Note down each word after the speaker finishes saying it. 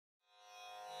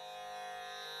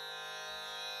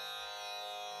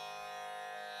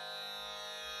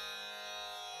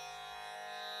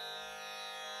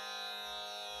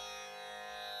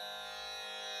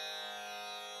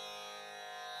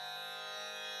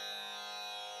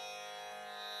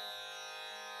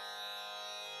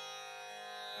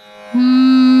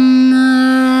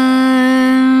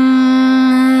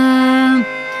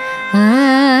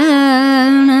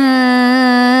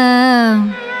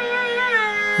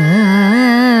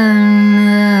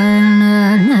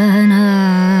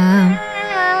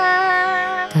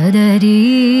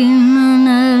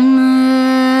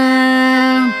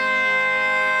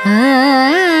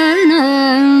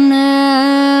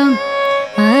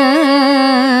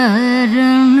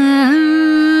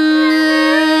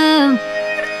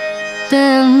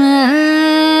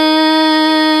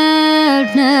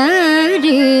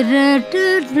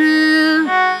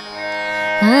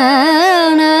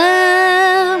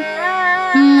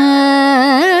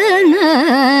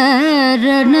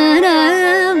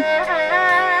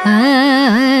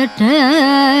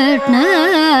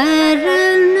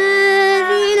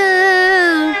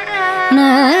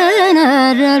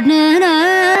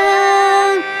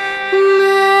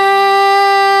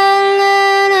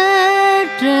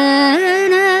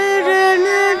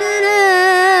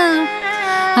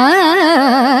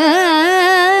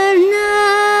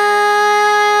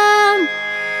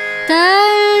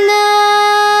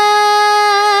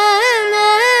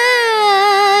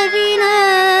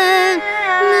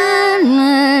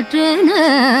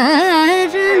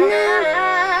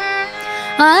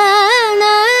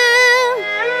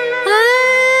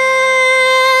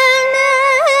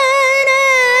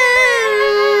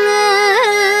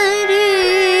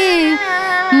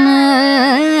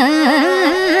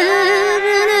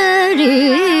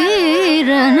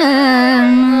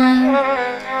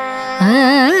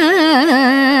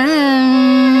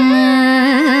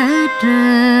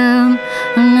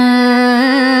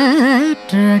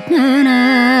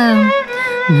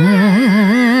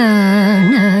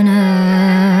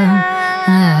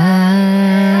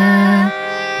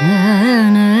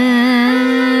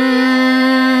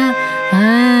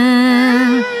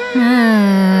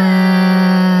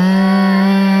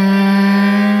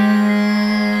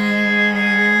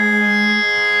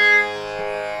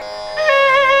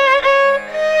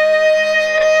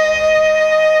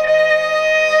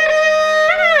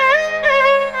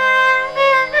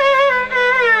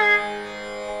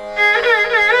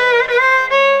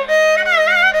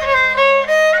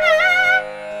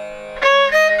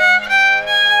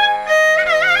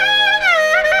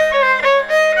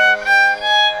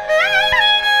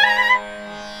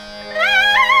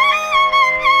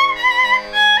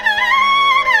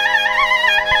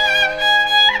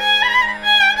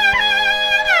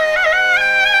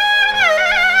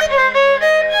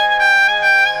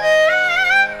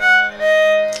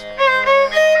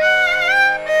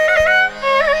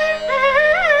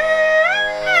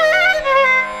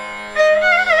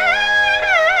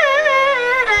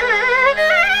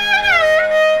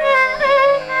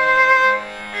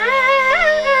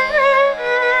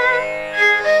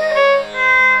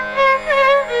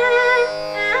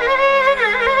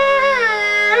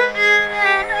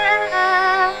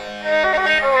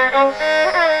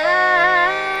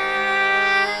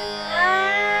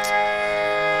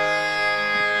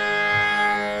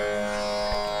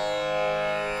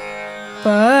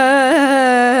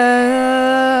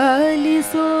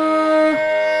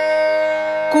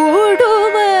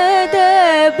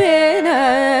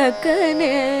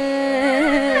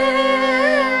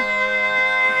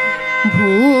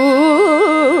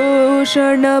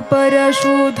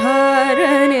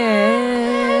परशुधारणे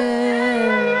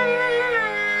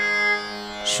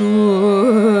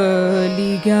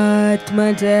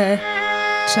शूलिगात्मज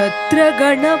छत्र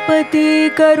गणपति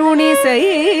करुणिसै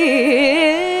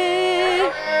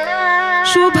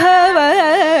शुभव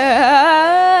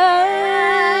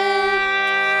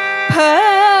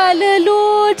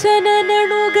फाललोचन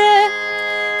नणुग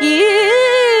ಈ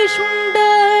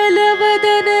ಶುಂಡಾಲವದನನೆ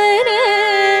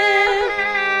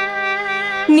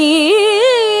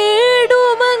ನೀಡು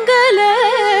ಮಂಗಲ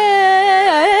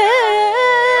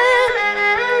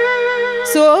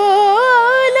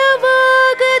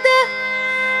ಸೋಲವಾಗದ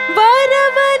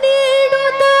ವರವ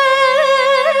ನೀಡುತ್ತ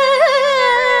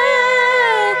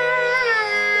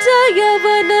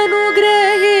ಜಯವನನು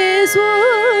ಗ್ರಹಿಸು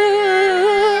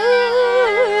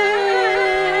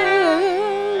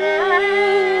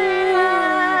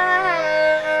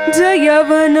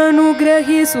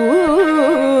ಜಯವನನುಗ್ರಹಿಸು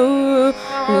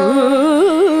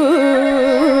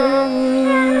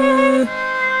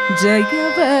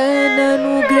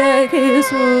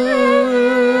ಜಯವನನುಗ್ರಹಿಸು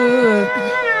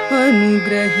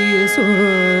ಅನುಗ್ರಹಿಸು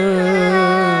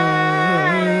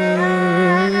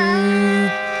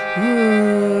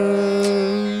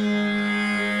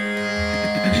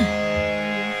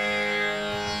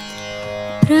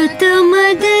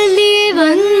ಪ್ರಥಮದಲ್ಲಿ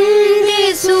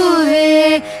ವಂದಿಸುವೆ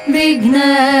ವಿಘ್ನನಾಶಕನೇ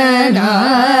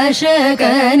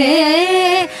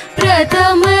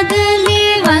ಪ್ರಥಮದಲ್ಲಿ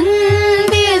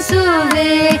ವಂದಿಸುವೆ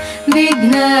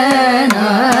ವಿಘ್ನನಾಶಕನೇ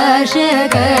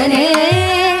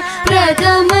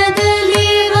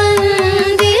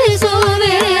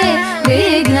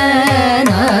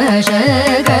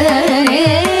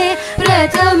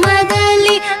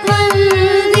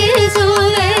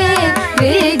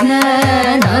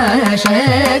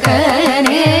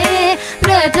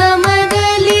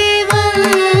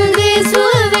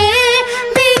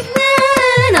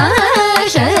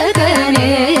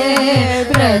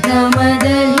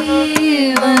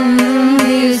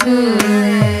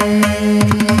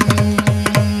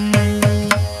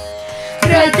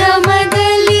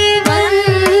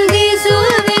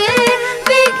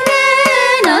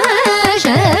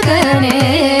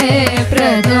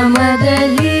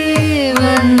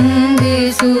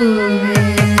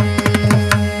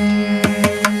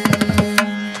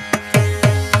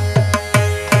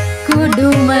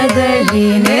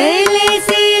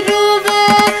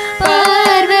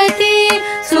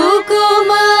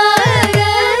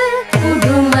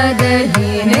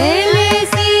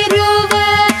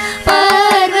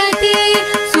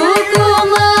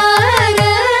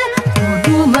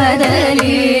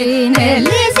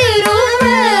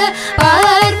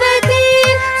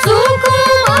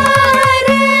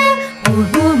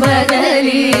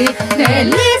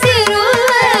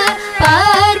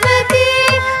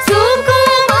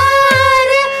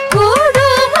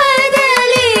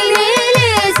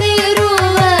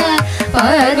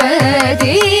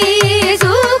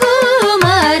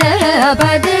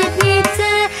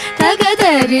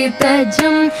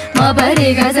ತಜಂ ಮಬರಿ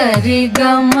ಗರಿ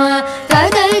ಗಮ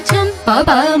ತದಚಂ ಪಪ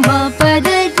ಮ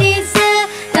ಪದರಿ ಸ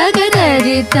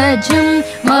ತಗದರಿ ತಜಂ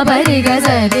ಮಬರಿ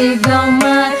ಗರಿ ಗಮ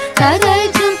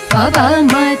ತದಚಂ ಪಪ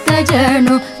ಮ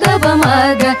ತಜನು ದಬ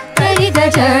ಮಗ ತರಿ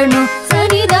ತಜನು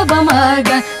ಸನಿ ದಬ ಮಗ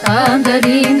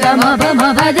ತಾಂದರಿಂದ ಮಬ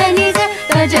ಮಬದನಿ ಸ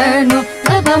ತಜನು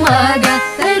ದಬ ಮಗ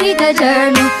ತರಿ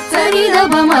ತಜನು ಸನಿ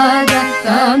ದಬ ಮಗ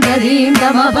ತಾಂದರಿಂದ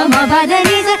ಮಬ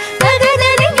ಮಬದನಿ ಸ ತಗದರಿ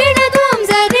ಗಿಣ ತುಂ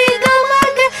ಸರಿ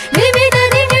ಗಮಗ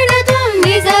ವಿವಿಧರಿ ಗಿಣ ತುಂ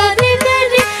ನಿಸರಿ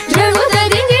ತರಿ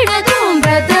ಜಳುದರಿ ಗಿಣ ತುಂ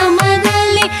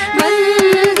ಪ್ರಥಮದಲ್ಲಿ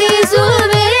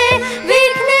ವಂದಿಸುವೆ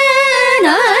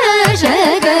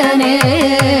ವಿಘ್ನನಾಶಕನೇ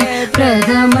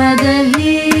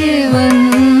ಪ್ರಥಮದಲ್ಲಿ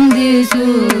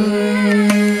ವಂದಿಸುವೆ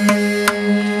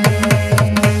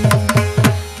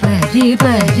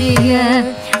ಪರಿಪರಿಯ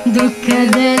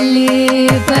ದುಃಖದಲ್ಲಿ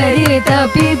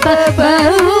ಪರಿತಪಿಪ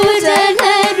ಬಹು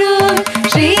ಜನರು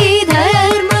ಶ್ರೀ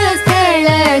ಧರ್ಮಸ್ಥಳದೆಡೆಗೆ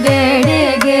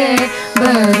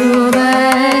ಬರುವ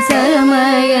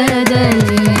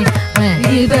ಸಮಯದಲ್ಲಿ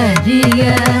ಪರಿಪರಿಯ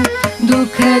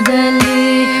ದುಃಖದಲ್ಲಿ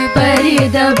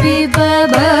ಪರಿತಪಿಪ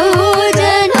ಬಹು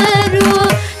ಜನರು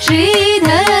ಶ್ರೀ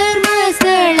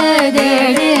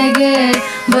ಧರ್ಮಸ್ಥಳದೆಡೆಗೆ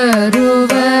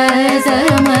ಬರುವ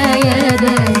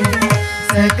ಸಮಯದಲ್ಲಿ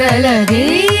ಸಕಲ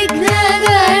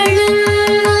ವಿಘ್ನಗಳನ್ನು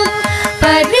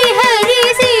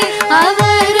ಪರಿಹರಿಸಿ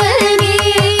ಅವರನಿ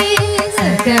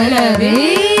ಸಕಲ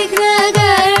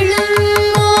ವಿಘ್ನಗಳನ್ನು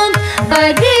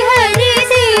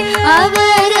ಪರಿಹರಿಸಿ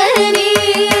ಅವರನಿ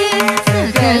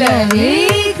ಸಕಲ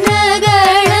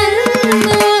ವಿಘ್ನಗಳನ್ನು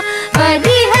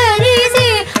ಪರಿಹರಿಸಿ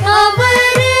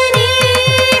ಅವರನಿ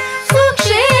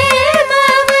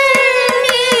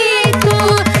ಸುಕ್ಷೇಮವನ್ನಿತು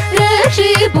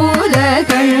ರಕ್ಷಿಪುಲ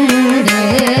ಕಂಡೆ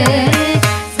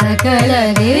ಸಕಲ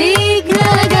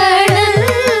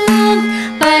ವಿಘ್ನಗಳನ್ನು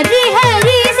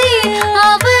ಪರಿಹರಿಸಿ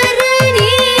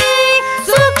ಅವರನಿ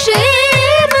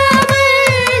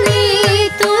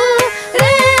ಸುಕ್ಷೇಮವನ್ನಿತು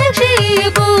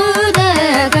ರಕ್ಷಿಪುಲ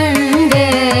ಕಂಡೆ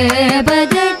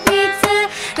ಬದನಿಸ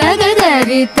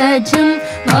ಕಗದರಿ ತಜಂ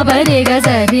ಮಬರಿ ಗರಿ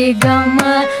ಗಮ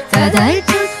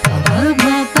ತದಚಂ ಪಮ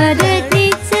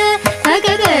ಪದನಿಸ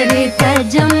ಕಗದರಿ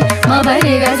ತಜಂ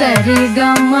ಮಬರಿ ಗರಿ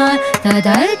ಗಮ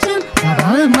ತದಚಂ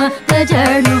ಪಮ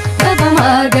ತಜನು ತಬ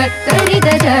ಮಗ ತರಿ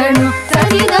ತಜನು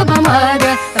ಸರಿ ತಬ ಮಗ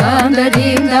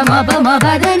ತಾಂದರಿಂದ ಮಬ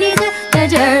ಮಬದನಿ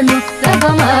ತಜನು ತಬ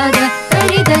ಮಗ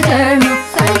ತರಿ ತಜನು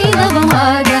ಸರಿ ತಬ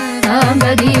ಮಗ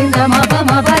ತಾಂದರಿಂದ ಮಬ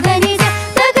ಮಬದನಿ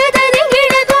ತಗದರಿ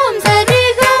ಗಿಣ ತುಂ ಸರಿ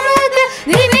ಗಮಗ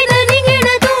ವಿವಿಧರಿ ಗಿಣ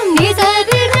ತುಂ ನಿಸರಿ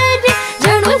ಗರಿ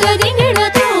ಜಣುದರಿ ಗಿಣ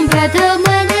ತುಂ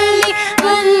ಪ್ರಥಮದಲ್ಲಿ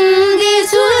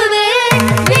ವಂದಿಸುವೆ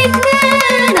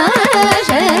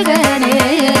ವಿಘ್ನನಾಶಕನೇ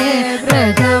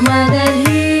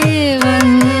ಪ್ರಥಮದಲ್ಲಿ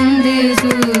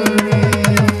ವಂದಿಸುವೆ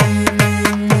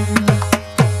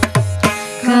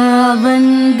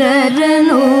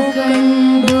ಕಾವಂದರನು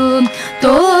ಕಂಡು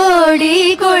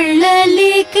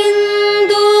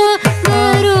ತೋಡಿಕೊಳ್ಳಲಿಕ್ಕೆಂದು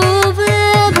ಬರುವ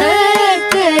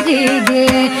ಭಕ್ತರಿಗೆ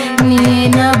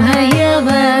ನೀನ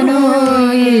ಭಯವನು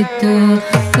ಇತ್ತು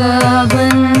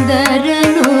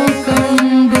ಕಾವಂದರನು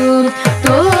ಕಂಡು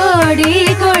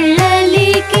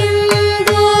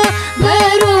ತೋಡಿಕೊಳ್ಳಲಿಕ್ಕೆಂದು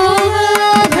ಬರುವ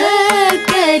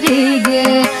ಭಕ್ತರಿಗೆ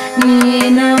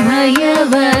ನೀನ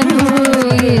ಭಯವನು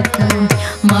ಇತ್ತು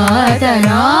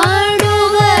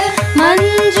ಮಾತನಾಡುವ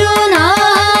ಮಂಜುನಾಥನನುಗ್ರಹ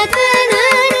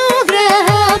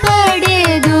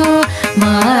ಪಡೆದು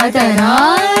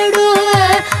ಮಾತನಾಡುವ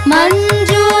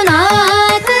ಮಂಜುನಾಥನನುಗ್ರಹ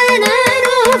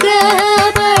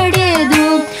ಪಡೆದು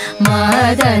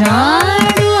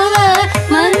ಮಾತನಾಡುವ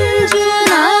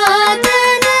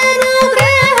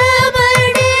ಮಂಜುನಾಥನನುಗ್ರಹ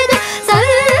ಪಡೆದು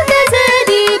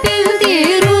ಸಂತಸದಿ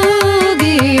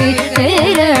ಪಿಂತಿರುಗಿ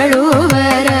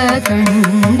ತೆರಳುವರ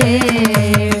ಕಂಡೆ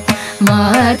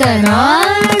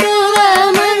ಮಾತನಾಡುವ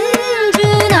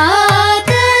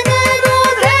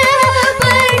ಮಂಜುನಾಥನನುಗ್ರಹ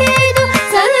ಪಡೆದು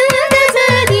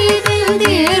ಸಂತಸದಿ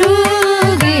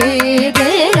ಪಿಂತಿರುಗಿ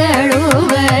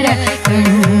ತೆರಳುವರ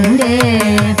ಕಂಡೆ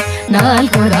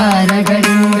ನಾಲ್ಕು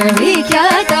ರಾರಗಳಿಂದ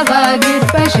ವಿಖ್ಯಾತವಾಗಿರುವ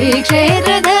ಶ್ರೀ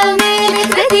ಕ್ಷೇತ್ರದ ಮೇಲೆ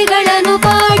ಕೃತಿಗಳನ್ನು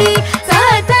ಪಾಡಿ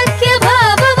ಸಾರ್ಥಕ್ಯ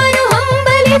ಭಾವವನ್ನು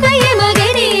ಹಂಬಲಿಕೆಯ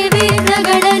ಮಗನಿ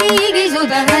ವಿಘ್ನಗಳ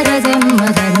ನೀಗಿಸುವ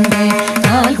ಹರಸೆಮ್ಮದಂತೆ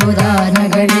ನಾಲ್ಕು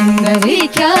ದಾನಗಳಿಂದ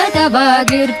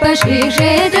ವಿಖ್ಯಾತವಾಗಿರುವ ಶ್ರೀ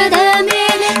ಕ್ಷೇತ್ರದ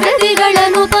ಮೇಲೆ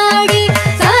ಕೃತಿಗಳನ್ನು ಪಾಡಿ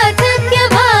ಸಾರ್ಥಕ್ಯ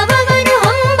ಭಾವವನ್ನು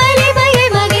ಹಂಬಲಿಕೆಯ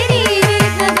ಮಗನಿ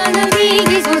ವಿಘ್ನಗಳ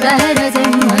ನೀಗಿಸುವ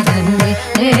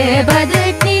ಹರಸೆಮ್ಮದಂತೆ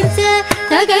ಬದನಿಸ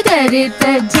ತಗದರಿ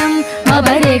ತಜ್ಜಂ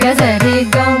ಮಬರಿ ಗರಿ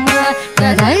ಗಮ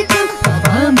ತದಚಂ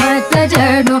ಪಮ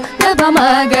ತಜನು ತಬ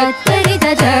ಮಗ ತರಿ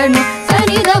ತಜನು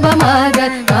ಸನಿ ದಬ ಮಗ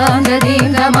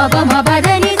ತಾಂದರಿಂದ ಮಬ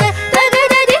ಮಬದನಿ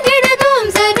ತಗದರಿ ಗಿಡ ತುಂ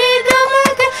ಸರಿ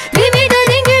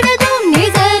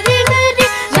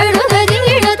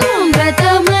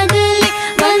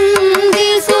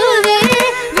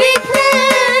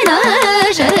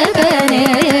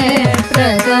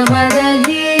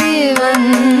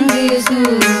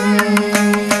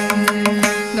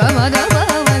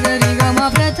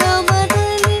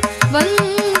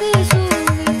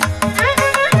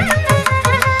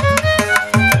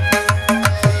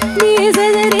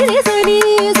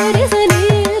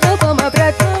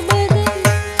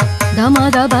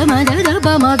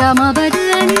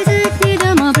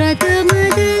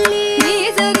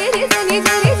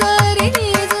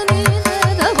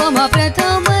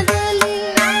ಪ್ರಥಮದಲ್ಲಿ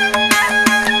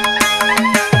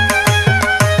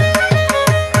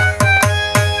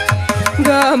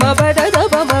ಗಮ ಪದ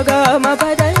ದಪ ಮ ಗಮ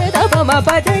ಪದ ದಪ ಮ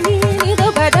ಪದ ನಿ ನಿ ದ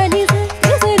ಪದ ನಿ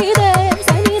ಸರಿ ದ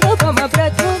ಸನಿ ದಪ ಮ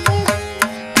ಪ್ರಥಮ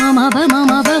ಮಮ ಪ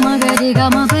ಮಮ ಪ ಮ ಗ ರಿ ಗ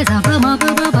ಮ ಪ ಸ ಪ ಮ ಪ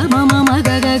ಪ ಮ ಮ ಮ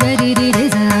ಗ ಗ ಗ ರಿ ರಿ ರಿ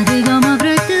ಸ ರಿ ಗ ಮ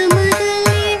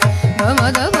ಪ್ರಥಮದಲ್ಲಿ ಮ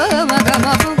ದ ಪ ಮ ಗ ಮ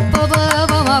ಪ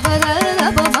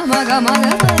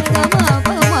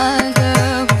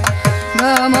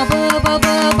ಪ ಪ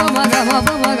ಮ ಪ ದ ದ ಪ ಮ ಗ ಮ ಗ ಪ ಗ ಮ ಪ ಮ ಗ ಗ ಮ ಪ ಪ ಪ ಪ ಮ ಗ ಮ ಪ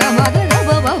ಮ ಗ ಮ ದ ದ ಪ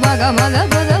ಪ ಮ ಗ ಮ ದ ಪ ದ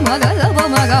ಮ ದ ದ ಪ ಮ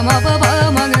ಗ ಮ ಪ ಪ ಮ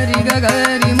ಗ ರಿ ಗ ಗ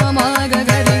ರಿ ಮ ಮ ಗ ಗ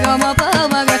ರಿ ಗ ಮ ಪ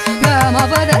ಮ ಗ ಗ ಮ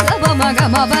ಪ ದ ದ ಪ ಮ ಗ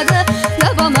ಮ ಪ ದ ದ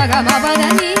ಪ ಮ ಗ ಮ ಪ the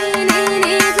ni ni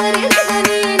ni sa ri ri sa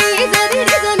ni ni sa ri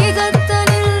ri sa ni sa ta ni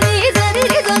ni sa ri ri sa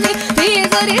ni ni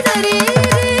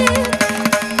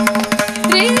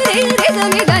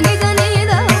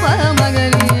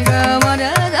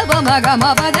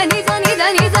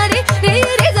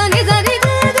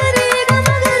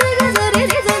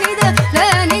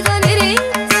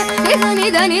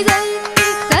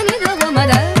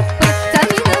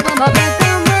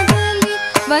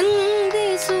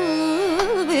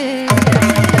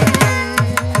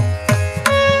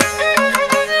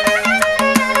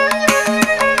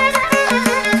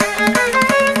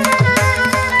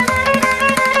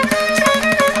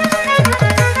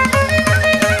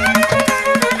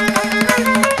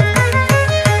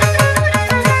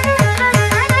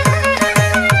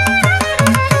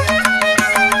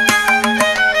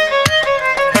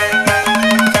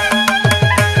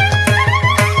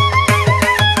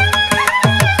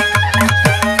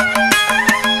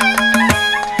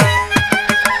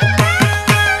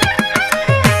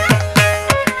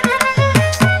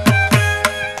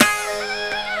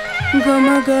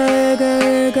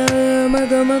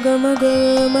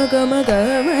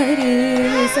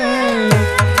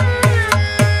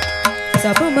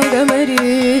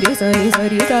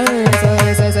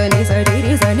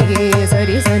sa ri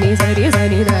sa ri ri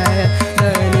ri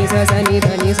ri sa ni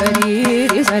da ni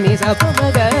sa ni da pa ma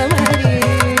ga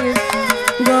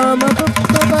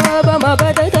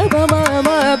ri ga ma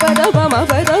da da pa ma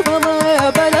ga ma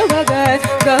pa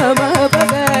da ni sa ni da ni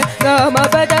sa ri ri ri sa ni sa ri ga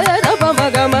ga ri ga ma ga ri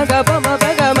ga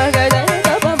sa ri ri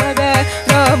sa ni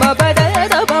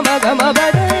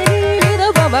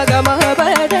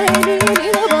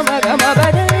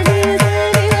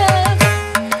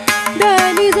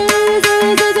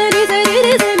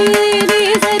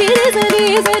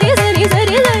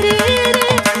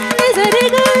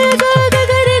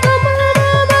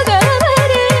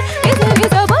da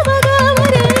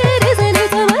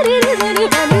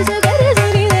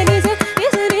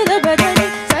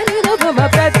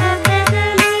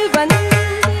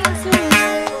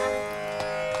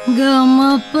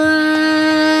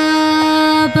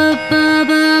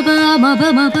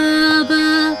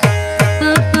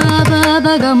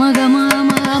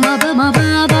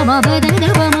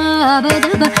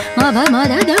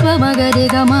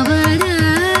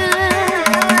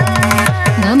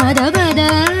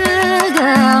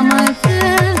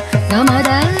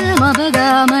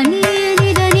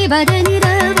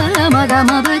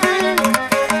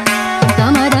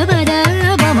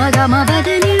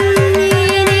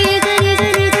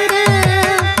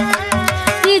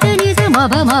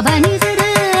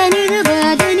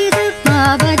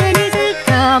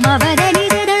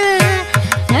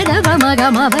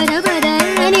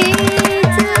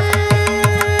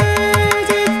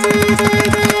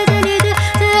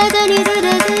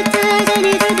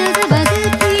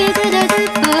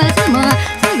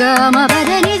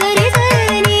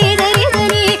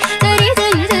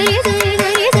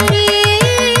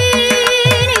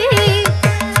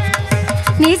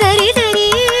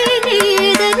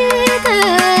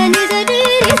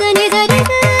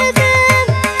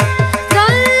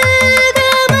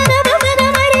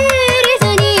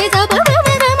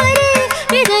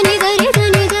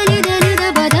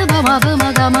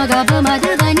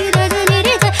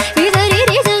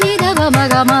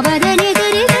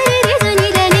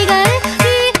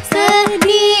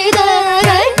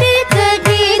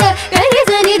ni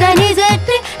sa ni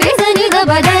ri sa ni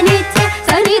da ni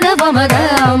sa ni da pa ma da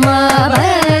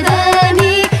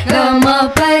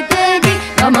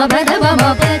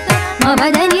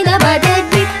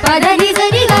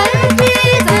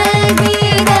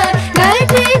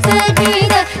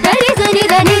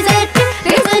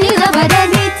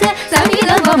sa ni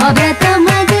da pa ma pa ta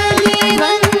ma da li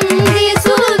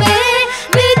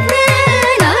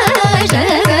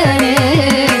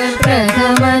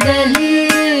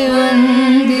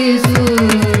ವಂದಿಸುವೆ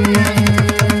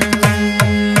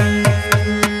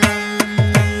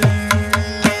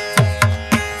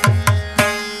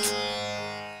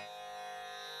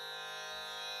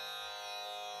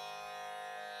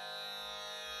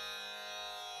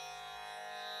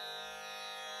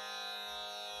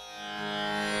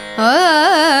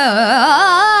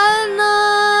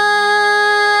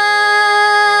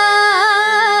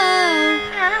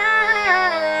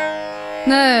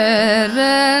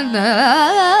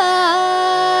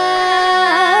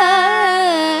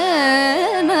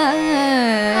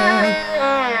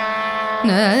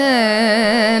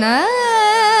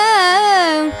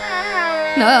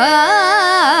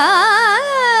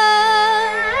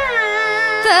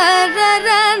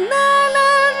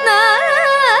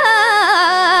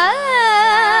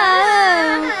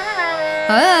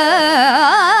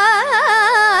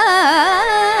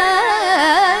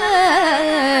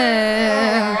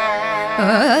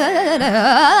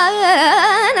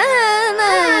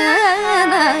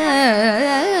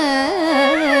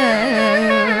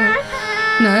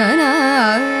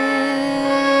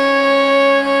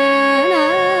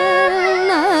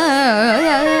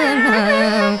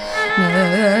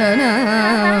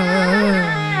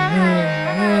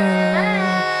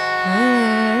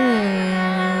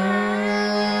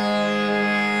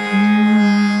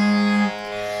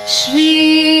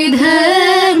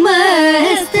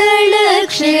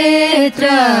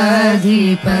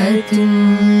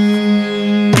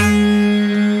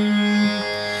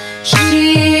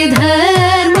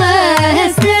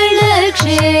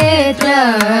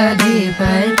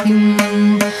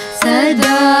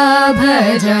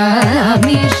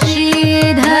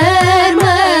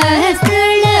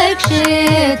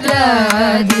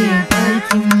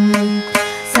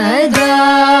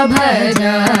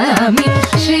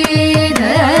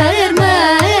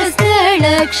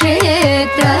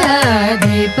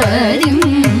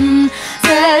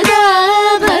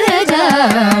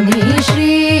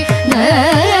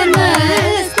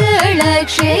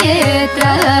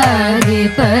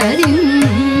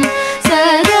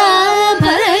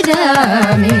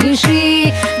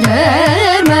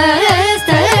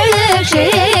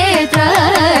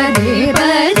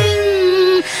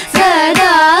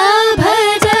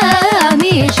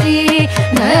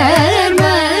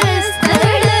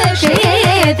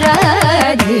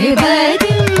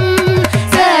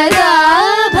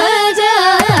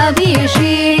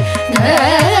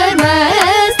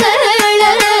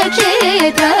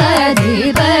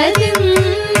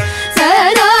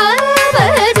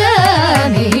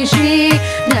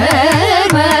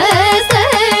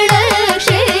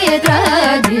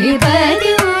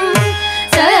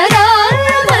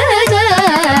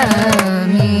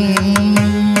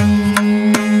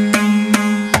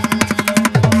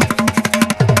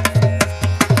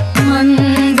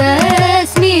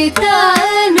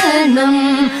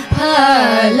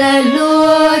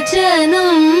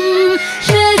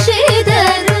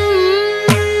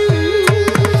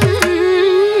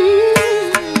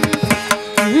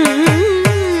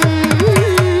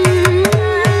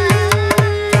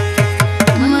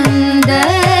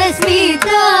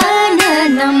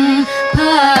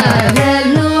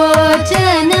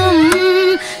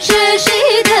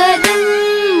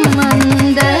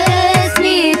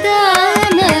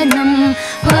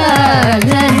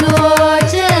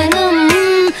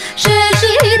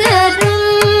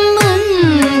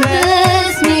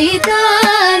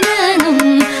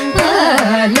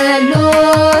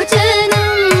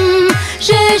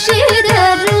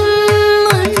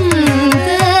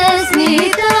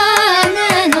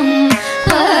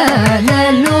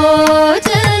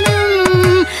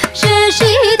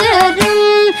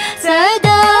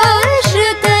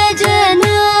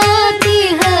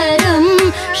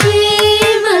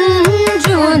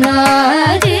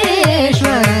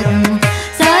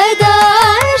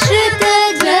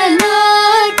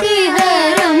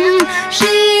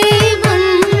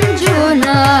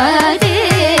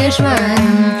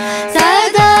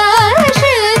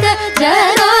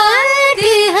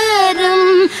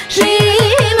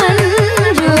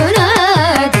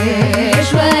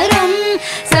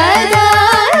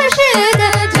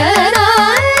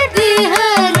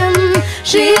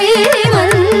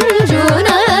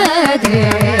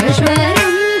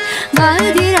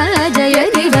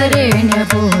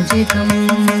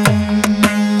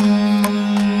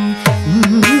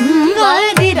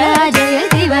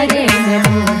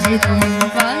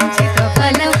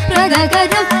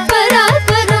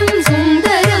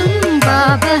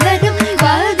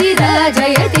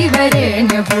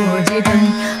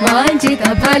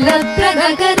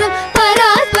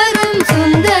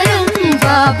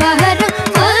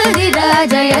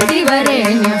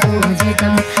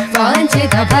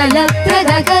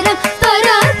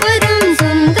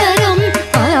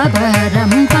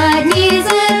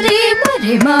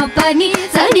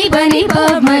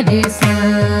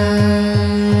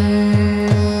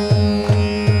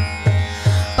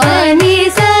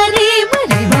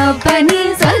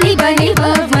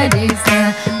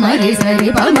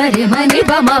re ma ni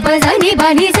pa ma pa sa ni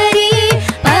pa ni sa ri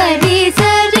pa ni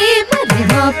sa ri pa re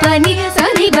ma pa ni sa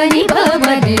ni pa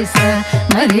ma re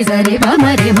sa re pa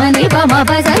ma re ma ni pa ma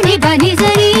pa sa ni pa ni sa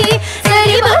ri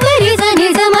pa ma re sa ni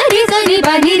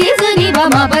pa ni re sa ni pa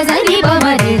ma pa sa ni pa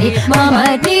ma re ma ma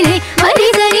ni re ma ni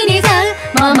sa ri ni sa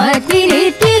ma ma ni re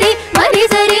ti re ma ni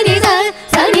sa ri ni sa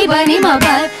ni pa ni ma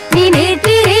pa ni ne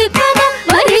ti re pa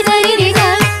ma ni sa ri ni sa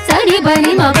ni pa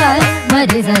ni ma pa ma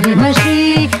re sa re ma Shri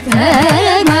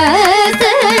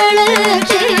Dharmasthala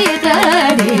Kshetra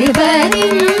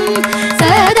Devarim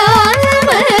sada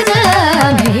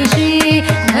bhajami Shri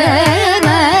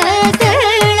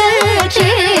Dharmasthala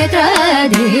Kshetra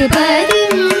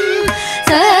Devarim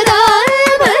sada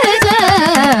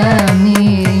bhajami.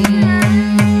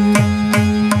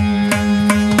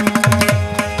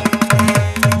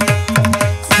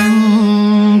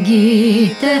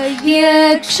 Sangeeta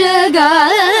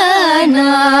Yakshagana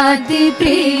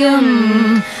priyam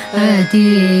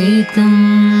aditam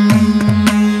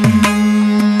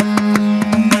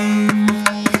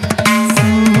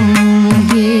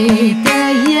Sangeeta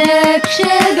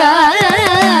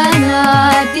Yakshagana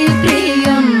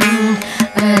priyam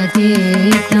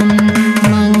aditam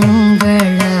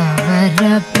Mangala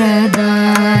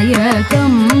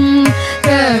Varapradayakam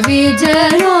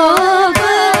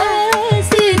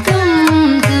Kavijayopasitam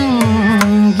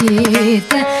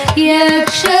Sangeeta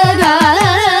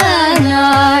Yakshagana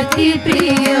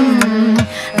priyam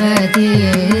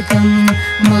aditam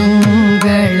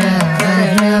Mangala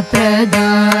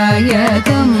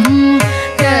Varapradayakam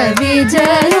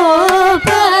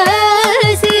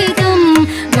Kavijayopasitam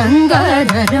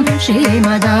Gangadharam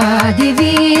Srimad-Adi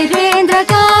Virendra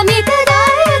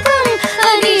Kamitadayakam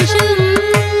Anisham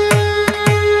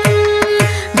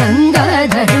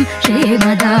Gangadharam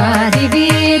Srimad-Adi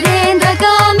Virendra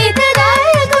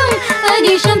Kamitadayakam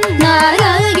Anisham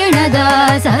Narayana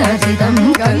Dasarsitam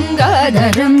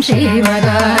Gangadharam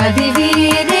Srimad-Adi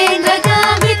Virendra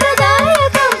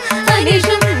Kamitadayakam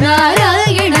Anisham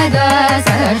Narayana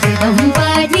Dasarsitam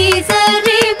Padi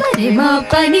Sari Pari Ma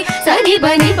Pani Sari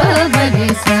Pani Pa Mari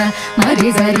Sa Mari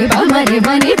Sari Pa Mari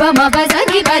Mani Pa Ma Pa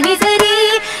Sari Pani Sari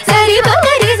Sari Pa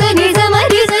Mari Sani Sa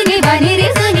Mari Sani Pani Re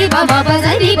Sani Pa Ma Pa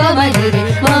Sari Pa Mari Re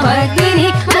Ma Mari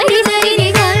Mari Sari Ni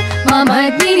Sa Ma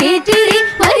Mari Ni Tiri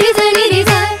Mari Sani Ni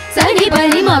Sa Sani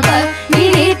Pani Ma Pa Ni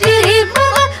Ni Tiri Ma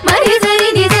Mari Sani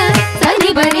Ni Sa Sani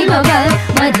Pani Ma Pa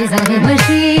Mari Sani Ma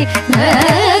Shri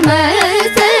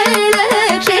Dharmasthala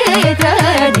Kshetra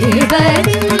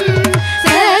Devarim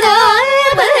sada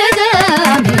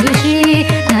bhajami Shri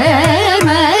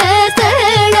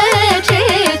Dharmasthala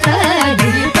Kshetra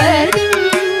Devarim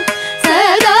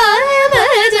sada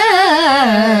bhajami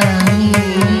bhajami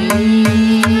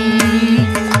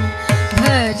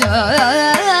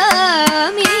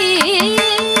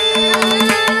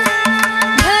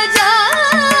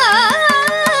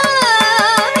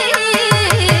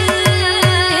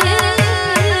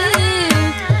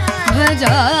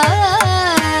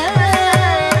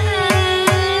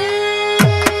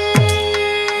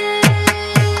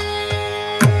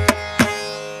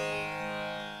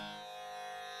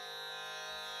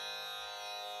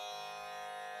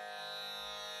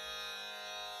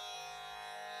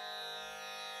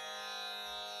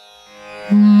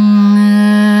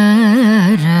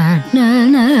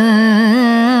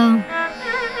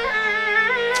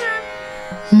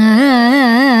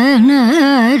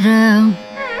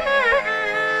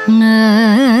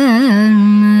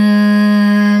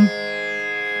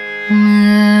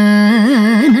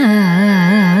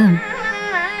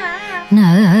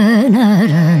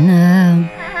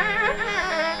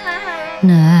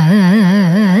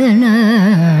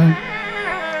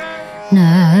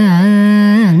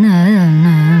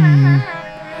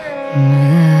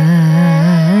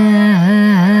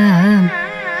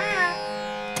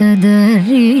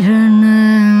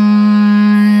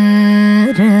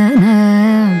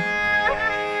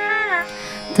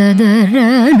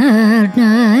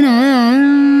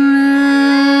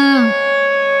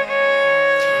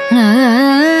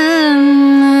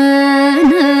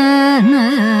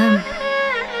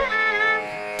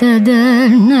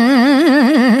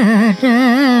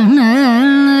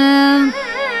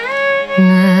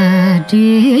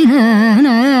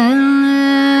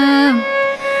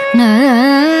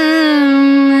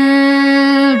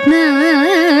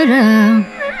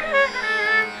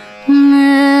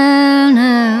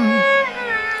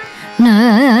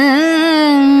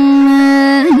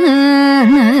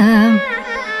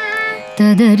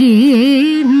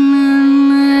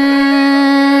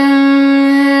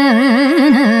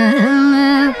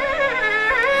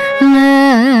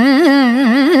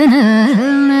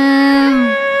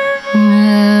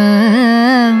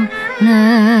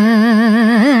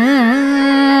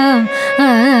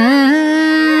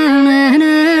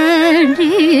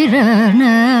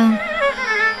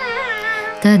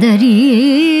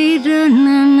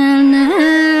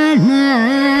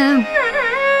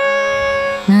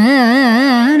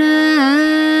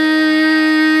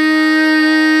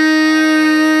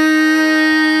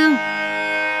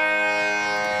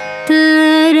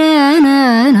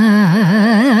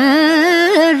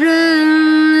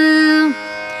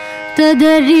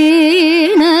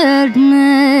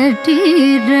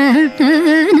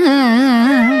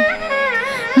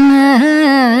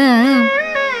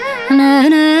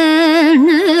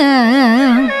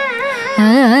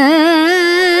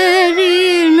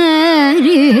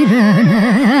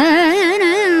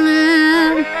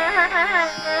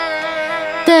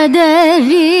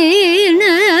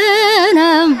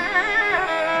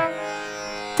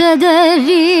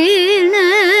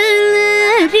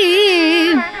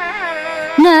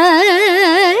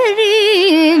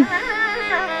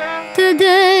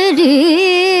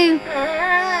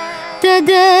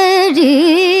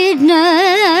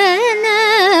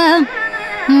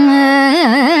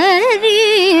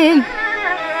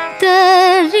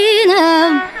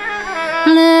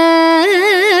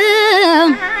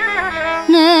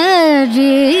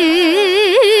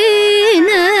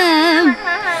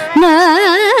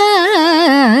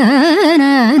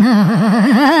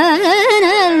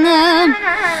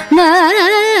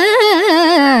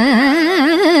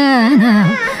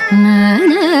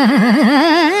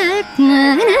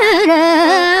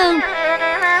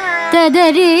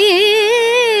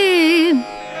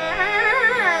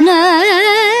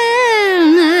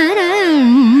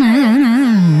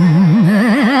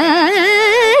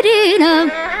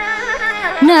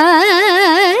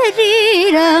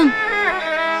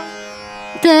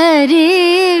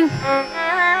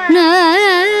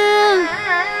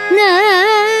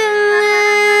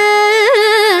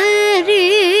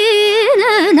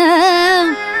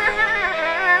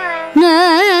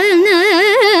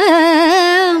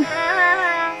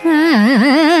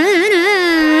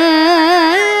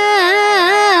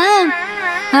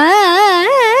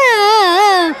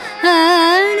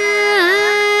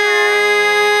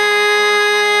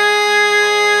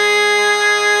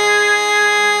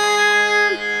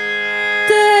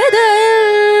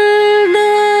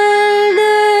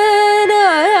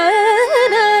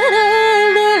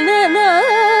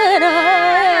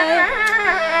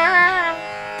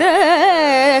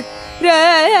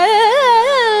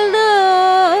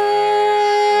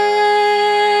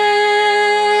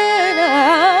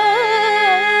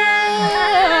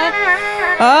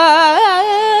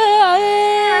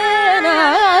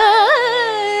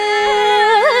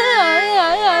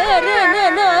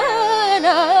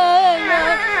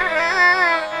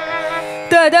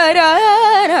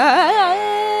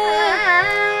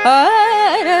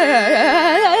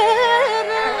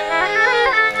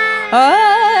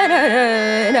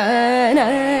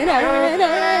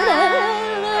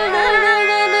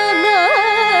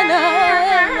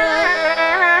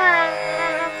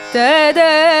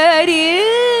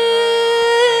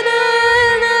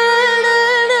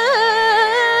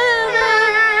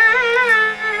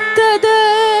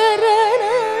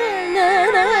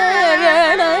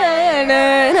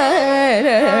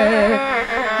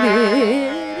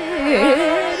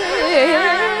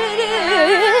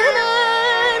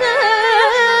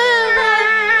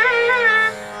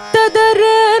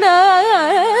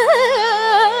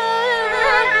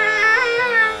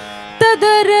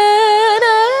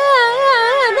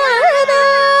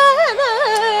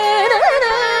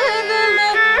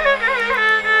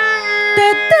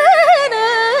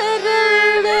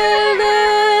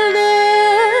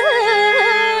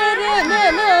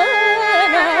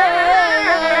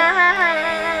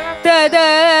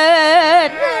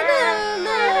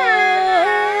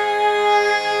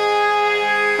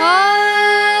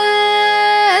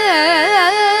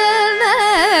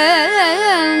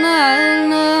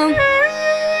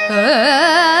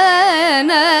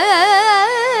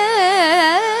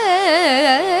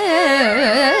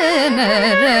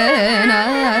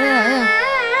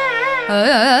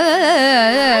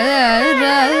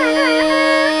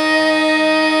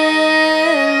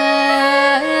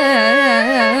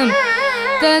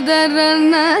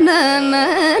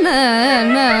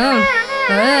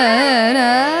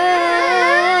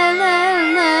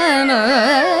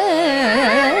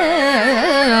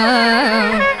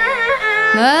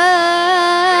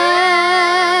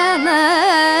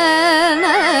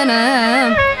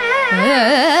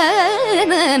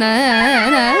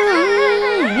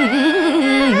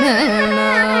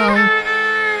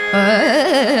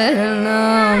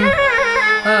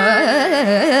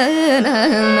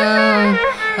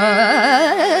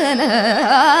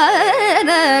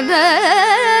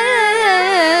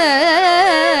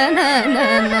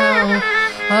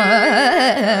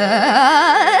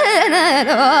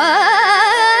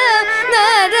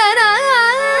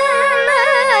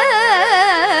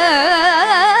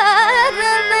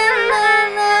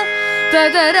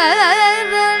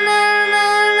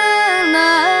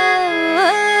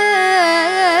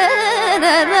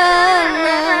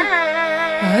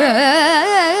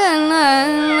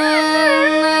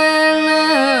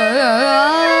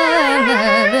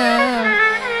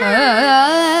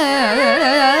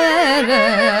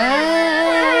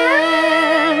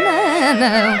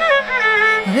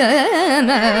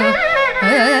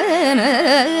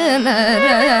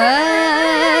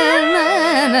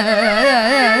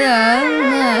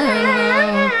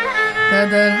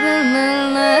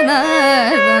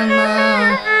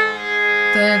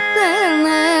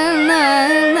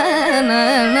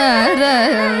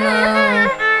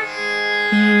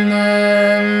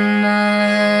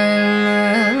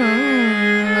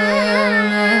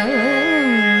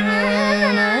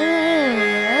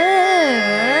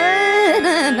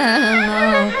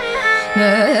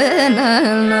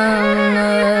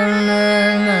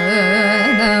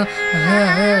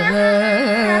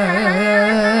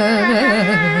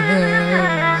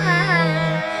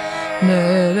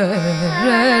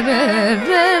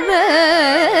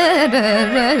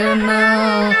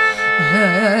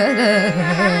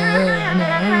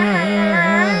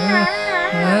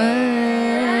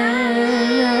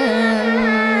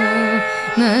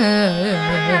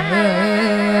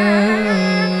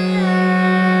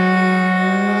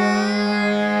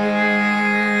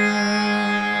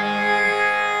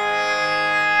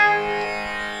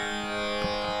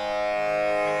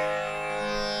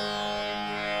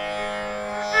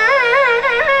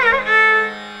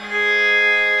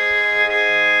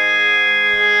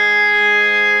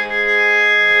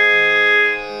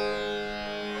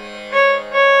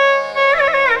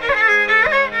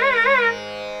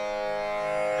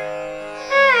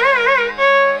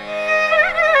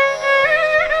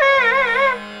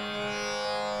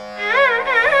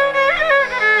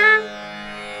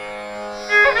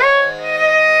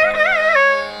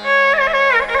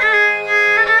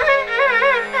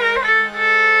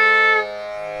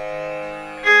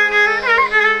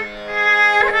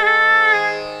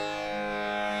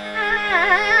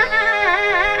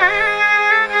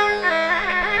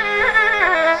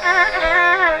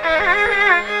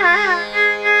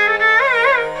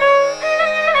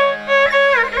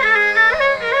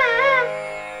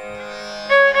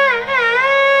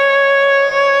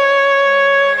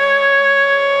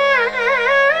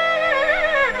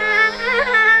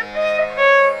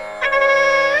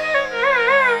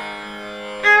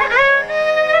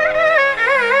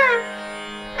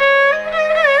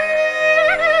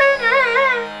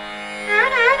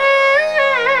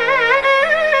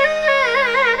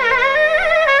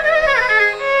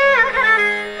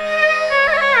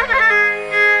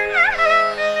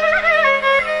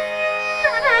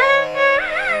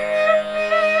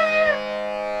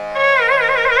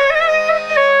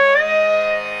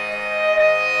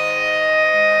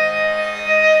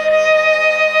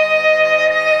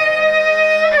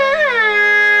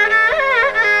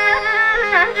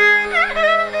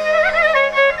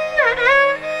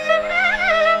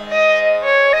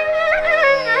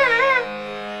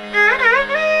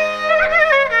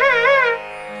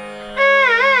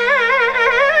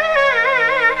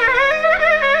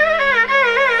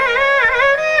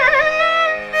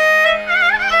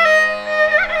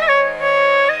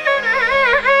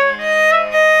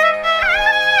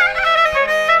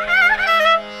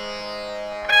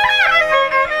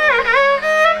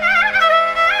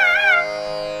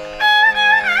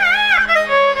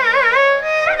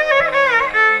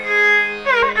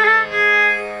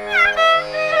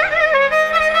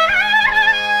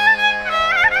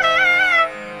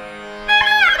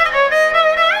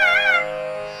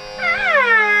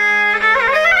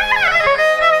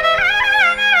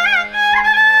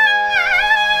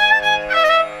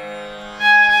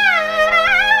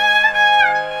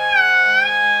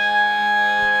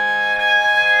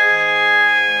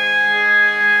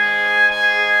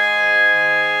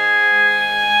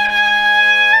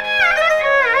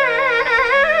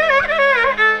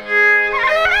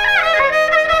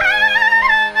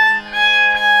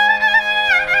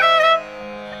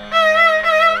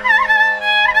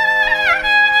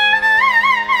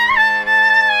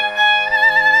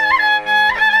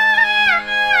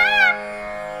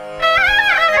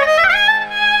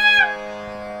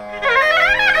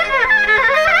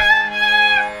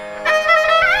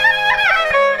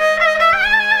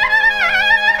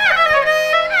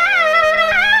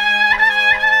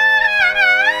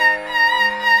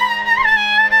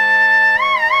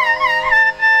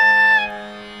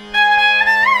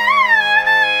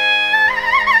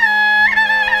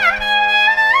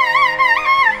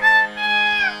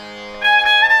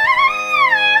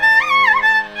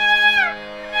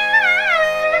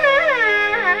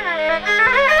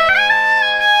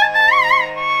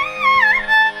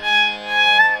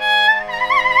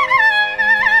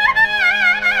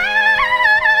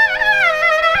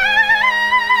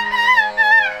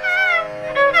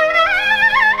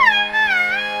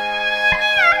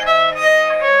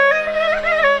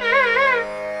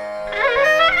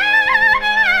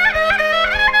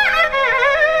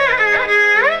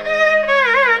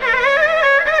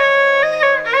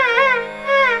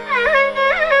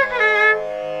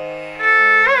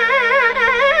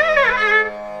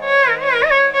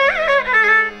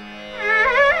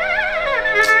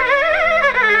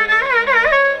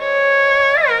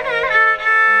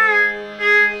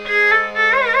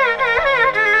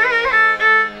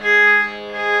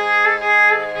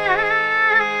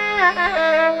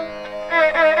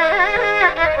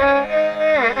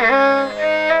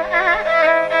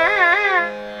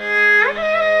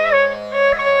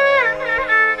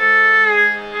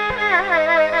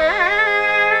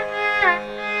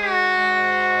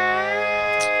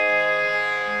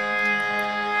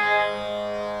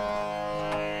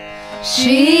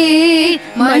Shri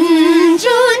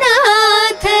Manjunada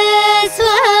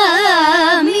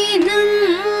Swaminam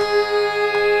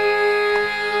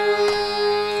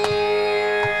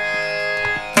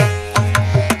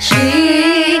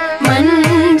Shri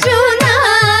Manjunada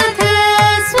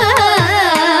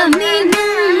Swaminam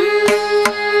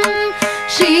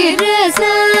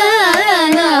Shirasanamami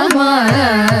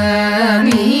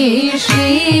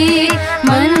Shri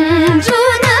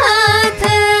Manjunada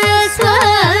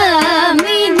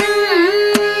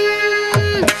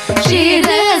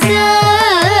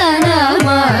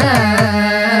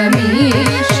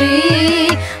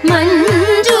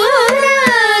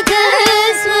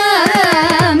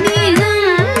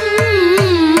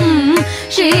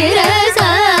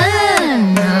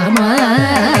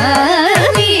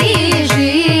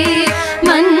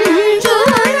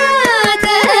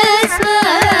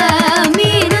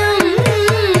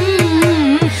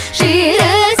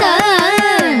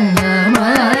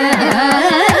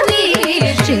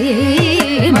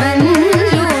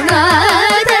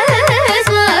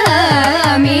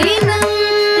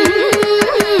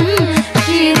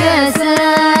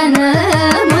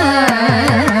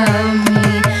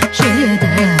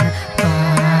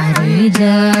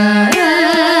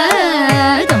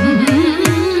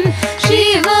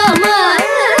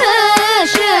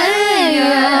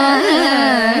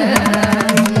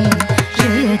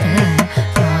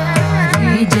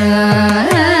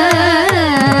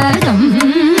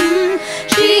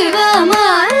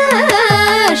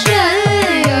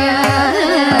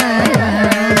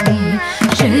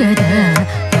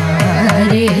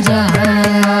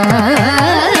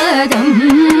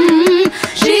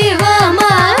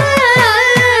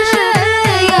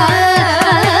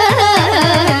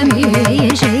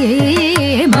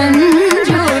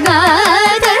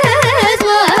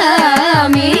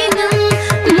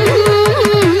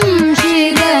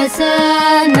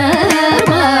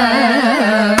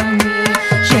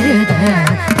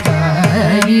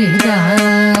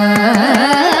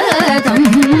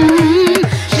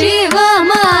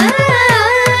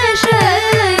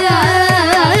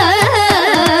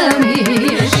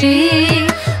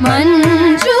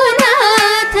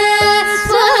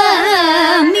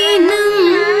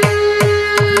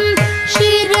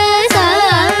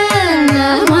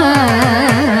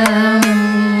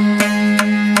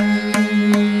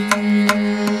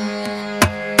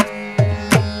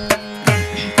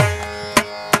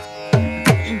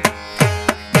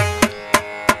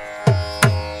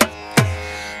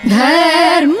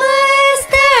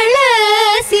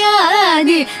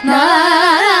Aditi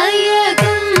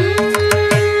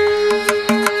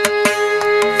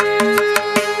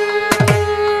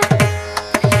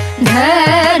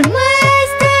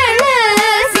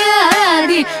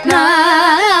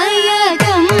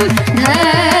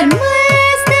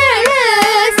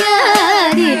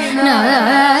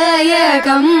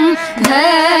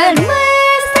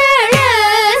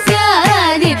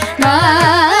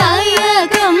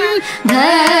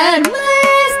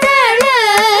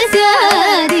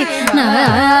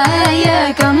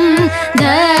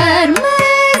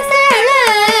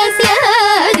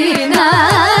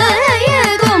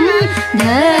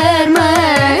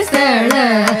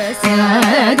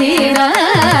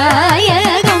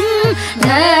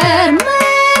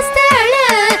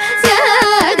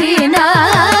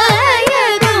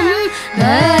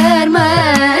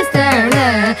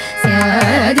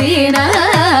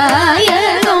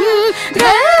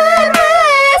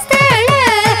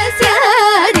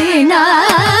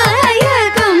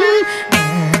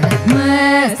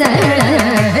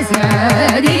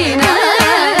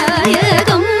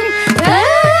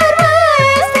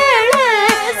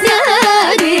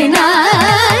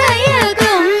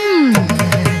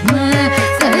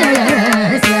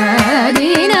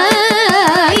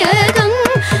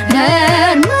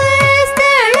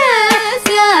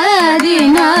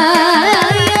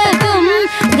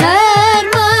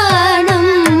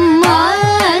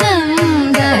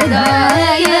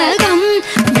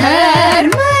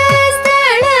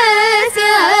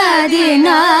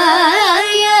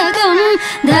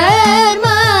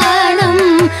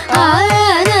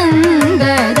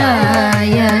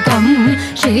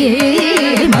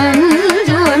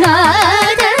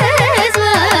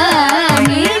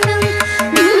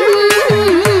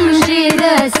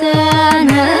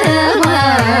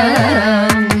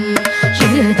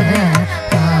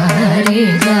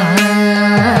पारिजातम्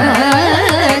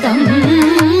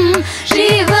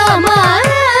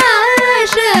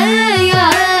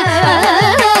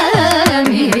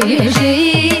शिवमाश्रयामि Shri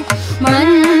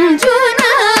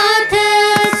Manjunath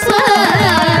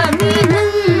स्वामिनं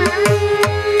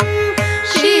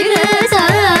शिरसा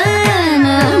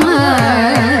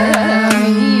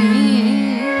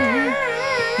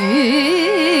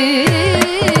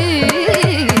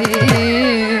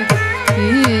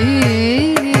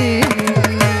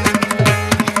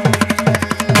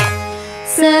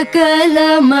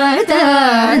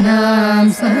सकलमदानां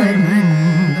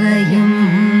समन्वयं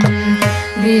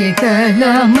विकलमतीनां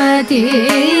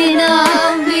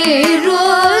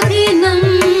विरोधिनं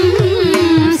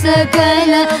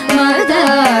सकलमदानां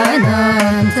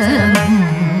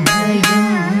समन्वयं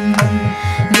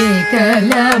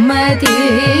विकलमतीनां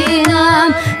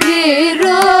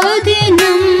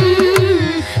विरोधिनं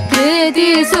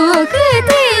कृति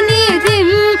सुकृतिनिधिं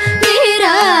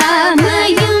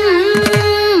निरामयम्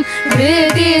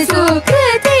कृति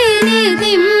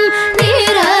सुकृतिनिधिं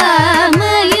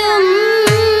निरामयम्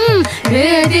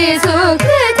कृति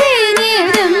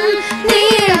सुकृतिनिधिं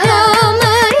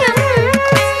निरामयम्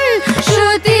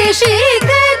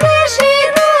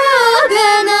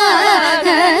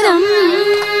श्रुतिशिखरशिरोगनाकरम्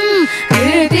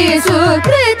कृति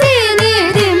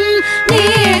सुकृतिनिधिं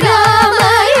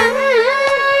निरामयम्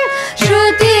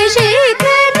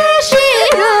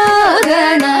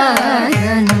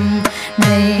श्रुतिशिखरशिरोगनाकरम्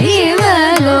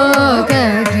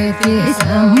दैवलोककृति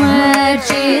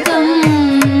समर्चितं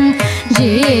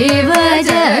जीव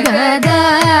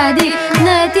जगदादि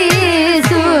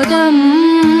नतिसुतं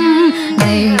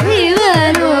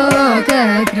दैवलोककृति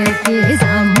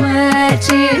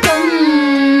समर्चितं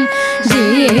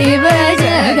जीव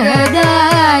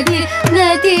जगदादि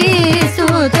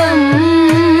नतिसुतं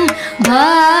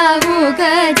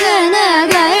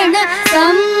भावुकजनगण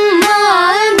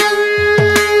सम्मानं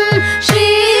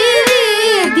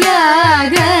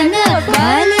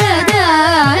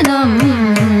बलदानं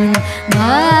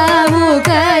भावुकजनगण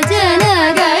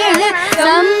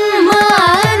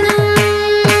सम्मानं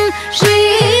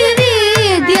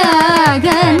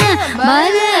श्रीविद्यागण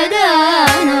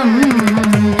बलदानं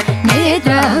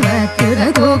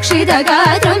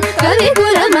नेत्रवत्युदघोक्षितगात्रं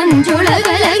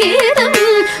कविकुलमञ्जुळगलगीतं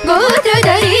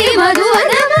गोत्रधरी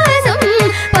मधुवनवासं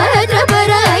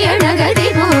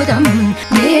पत्रपरायणगतिभूतं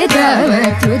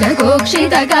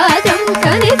नेत्रवत्युदघोक्षितगात्रं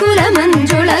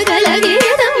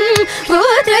कविकुलमञ्जुळगलगीतं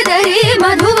गोत्रधरी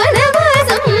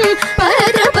मधुवनवासं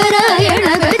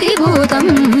पत्रपरायणगतिभूतं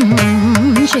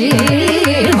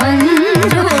श्रीमञ्जुनाथ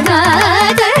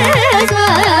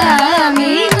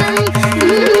स्वामिनं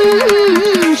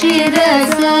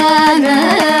शिरसा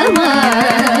नमामि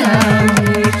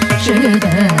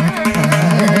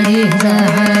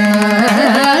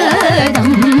श्रुतपरिजातं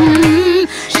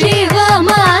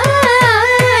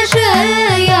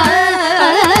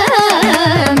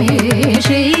शिवमाश्रयामि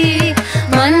श्री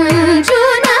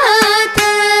मञ्जुनाथ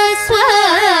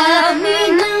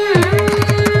स्वामिनं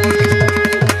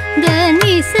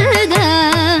धनि सदा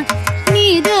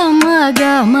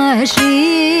निदमगम श्री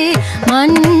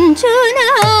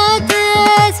मञ्जुनाथ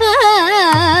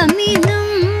स्वामिनं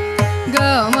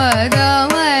गम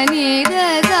गम निद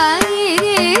गानि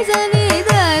रे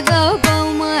निद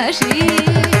गम श्री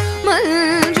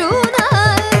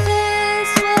मञ्जुनाथ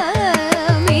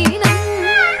स्वामिनं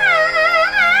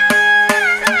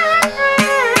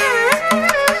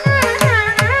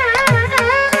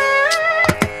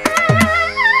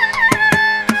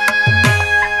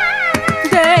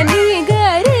धनि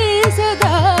गरे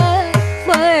सदा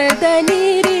मदनि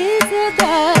रे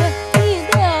सदा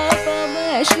निदापम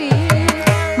श्री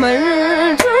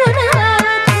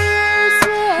मञ्जुनाथ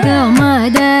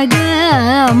गमद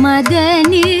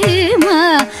गमदनि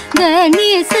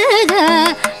मदनि सदा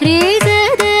रे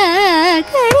सदा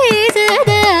करे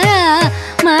सदा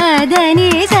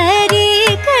मदनि सरि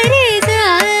करे सा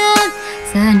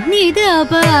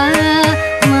सन्निधप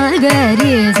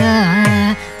मगरे सा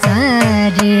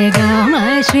सरि गम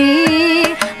श्री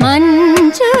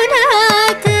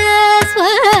मञ्जुनाथ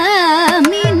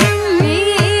स्वामिनं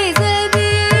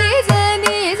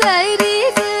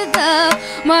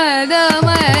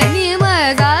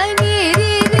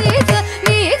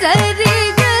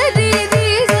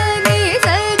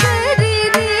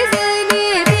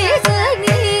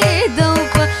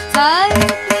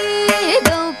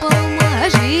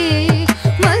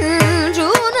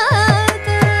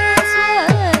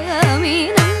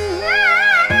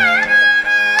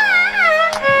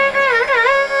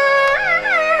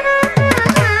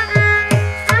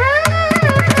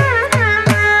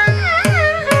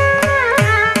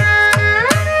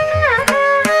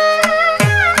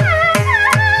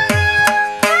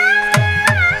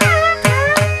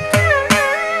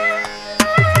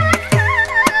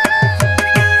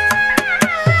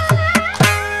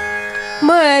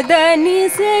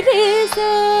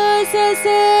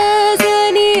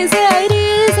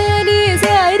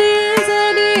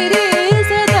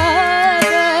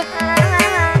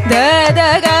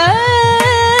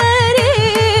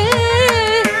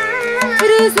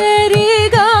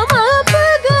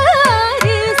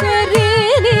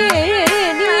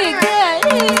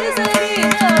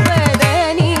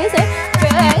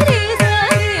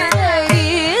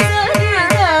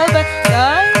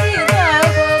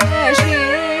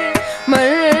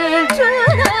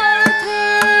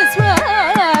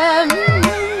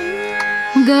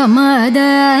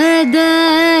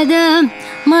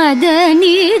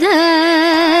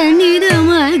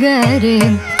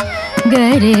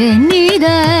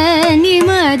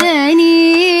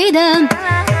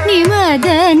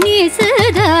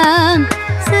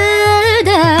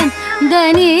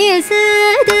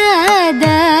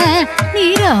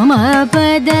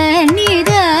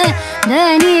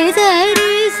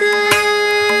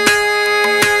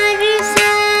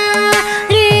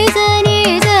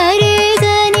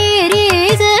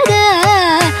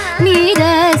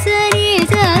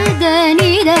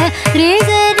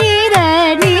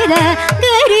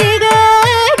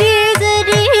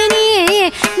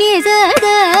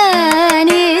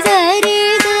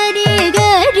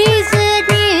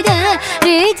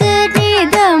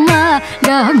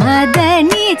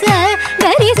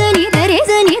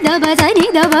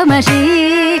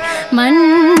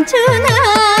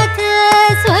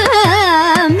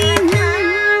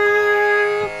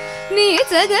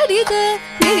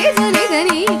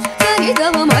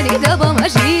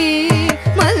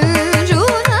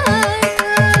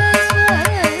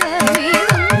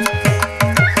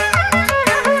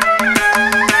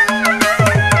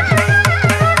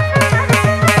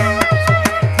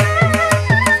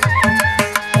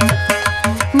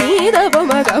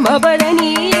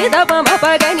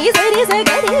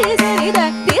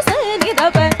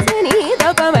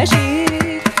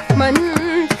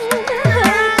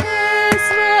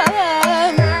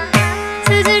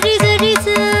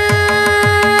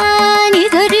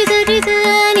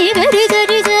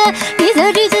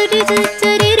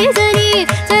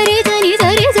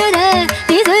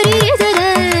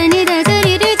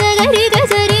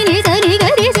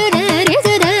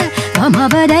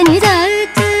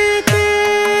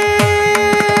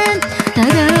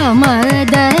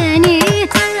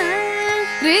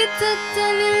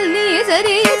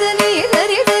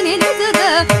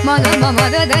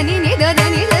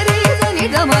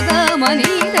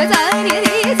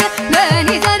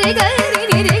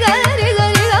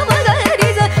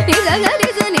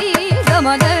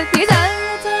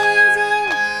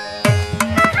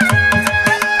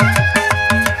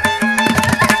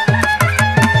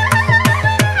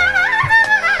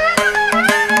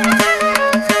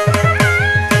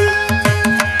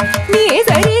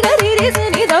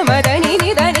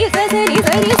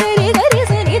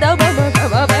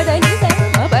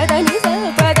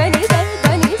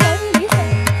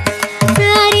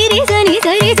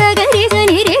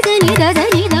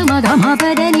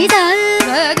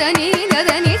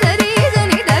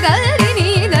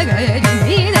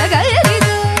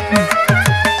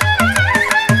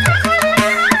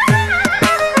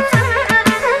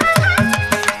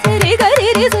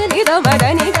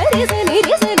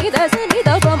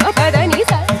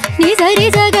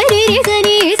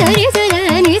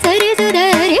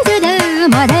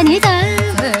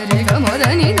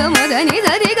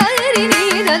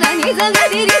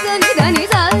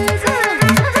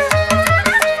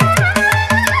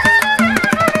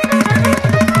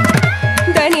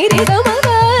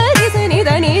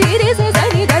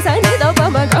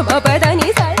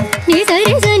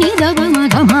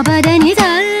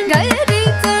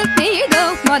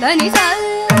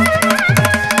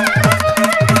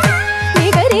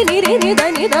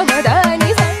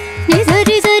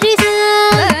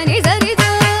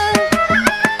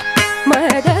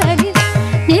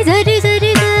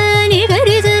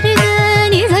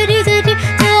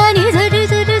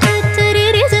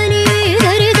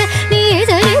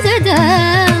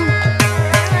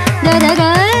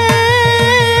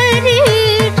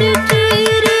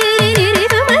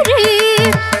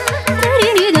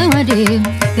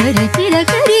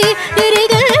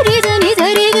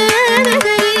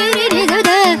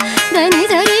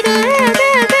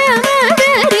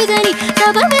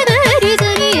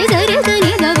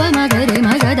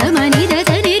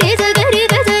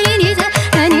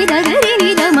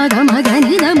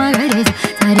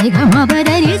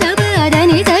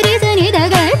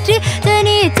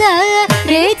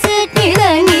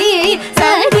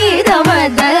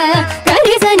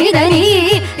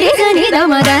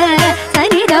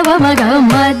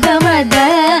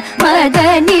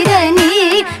ಧನಿ ಧನಿ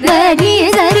ಧನಿ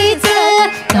ಸರಿ ಸ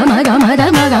ಗಮ ಗಮ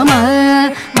ಗಮ ಗಮ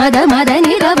ಮದ ಮದ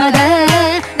ನಿರ ಮದ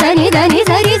ಧನಿ ಧನಿ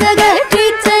ಸರಿ ಸ ಗಟ್ಟಿ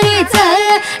ಸರಿ ಸ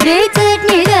ರೇ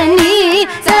ಚಟ್ನಿ ಧನಿ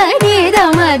ಸರಿ ದ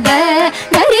ಮದ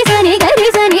ಗರಿ ಸನಿ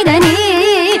ಧನಿ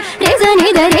ರೇ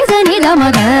ಸನಿ ದ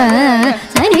ಮದ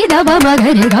ಸನಿ ದ ಬಮ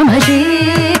ಗರಿ ಗಮ ಶ್ರೀ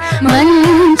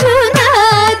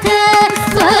ಮಂಜುನಾಥ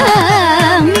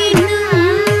ಸ್ವಾಮಿ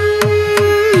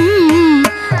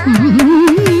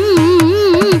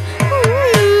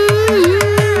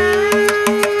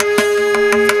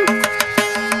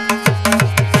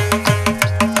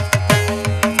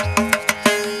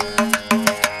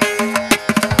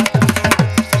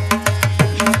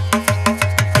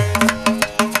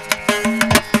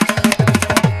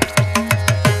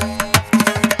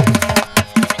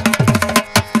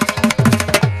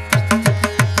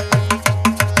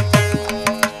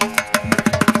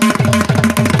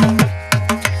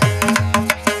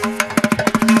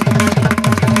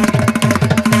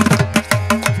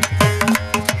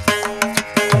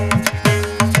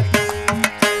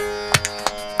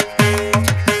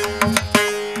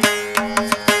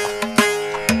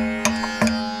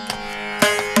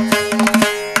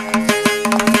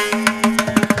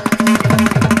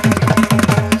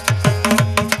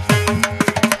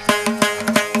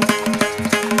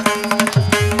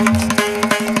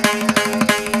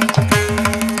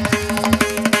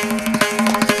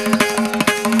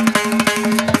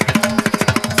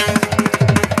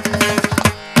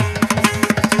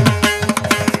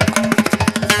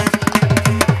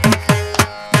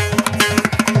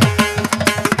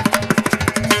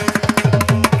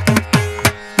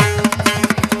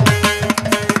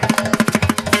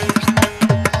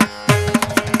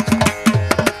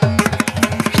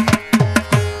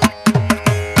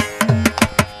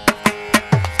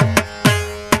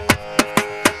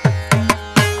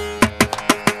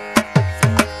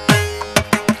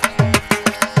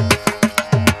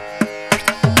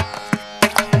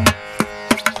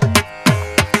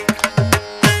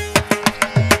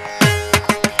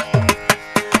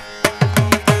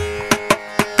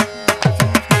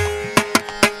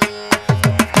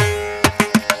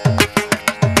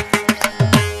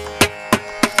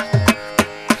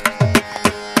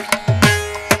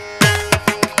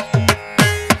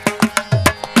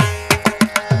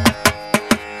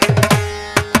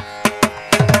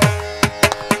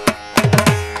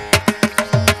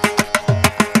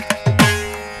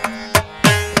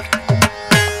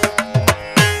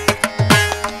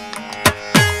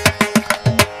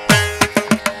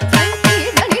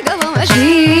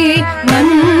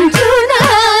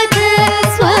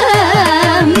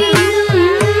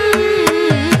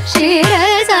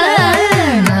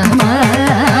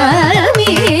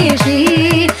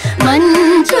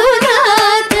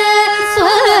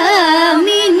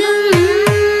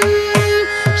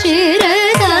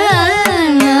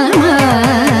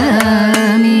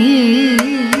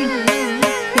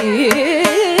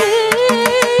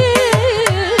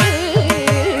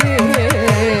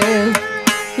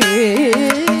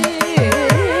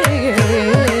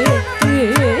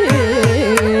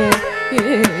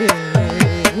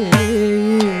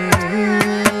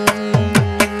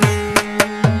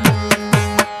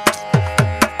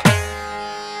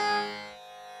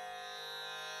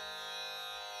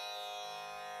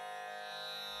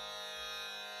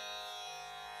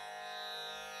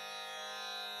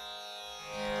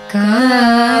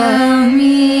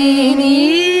ಕಾಮಿನಿ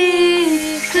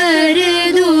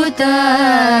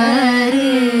ಕರೆದುತ್ತಾರೆ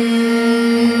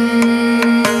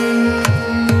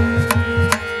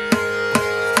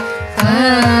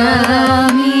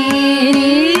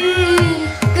ಕಾಮಿನಿ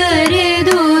ಕರೆದುತ್ತಾರೆ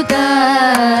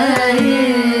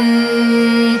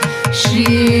ಶ್ರೀ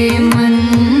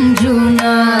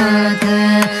ಮಂಜುನಾಥ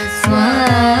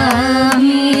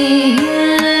ಸ್ವಾಮಿಯ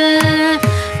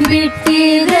ಬಿಟ್ಟಿರಲಾರೆ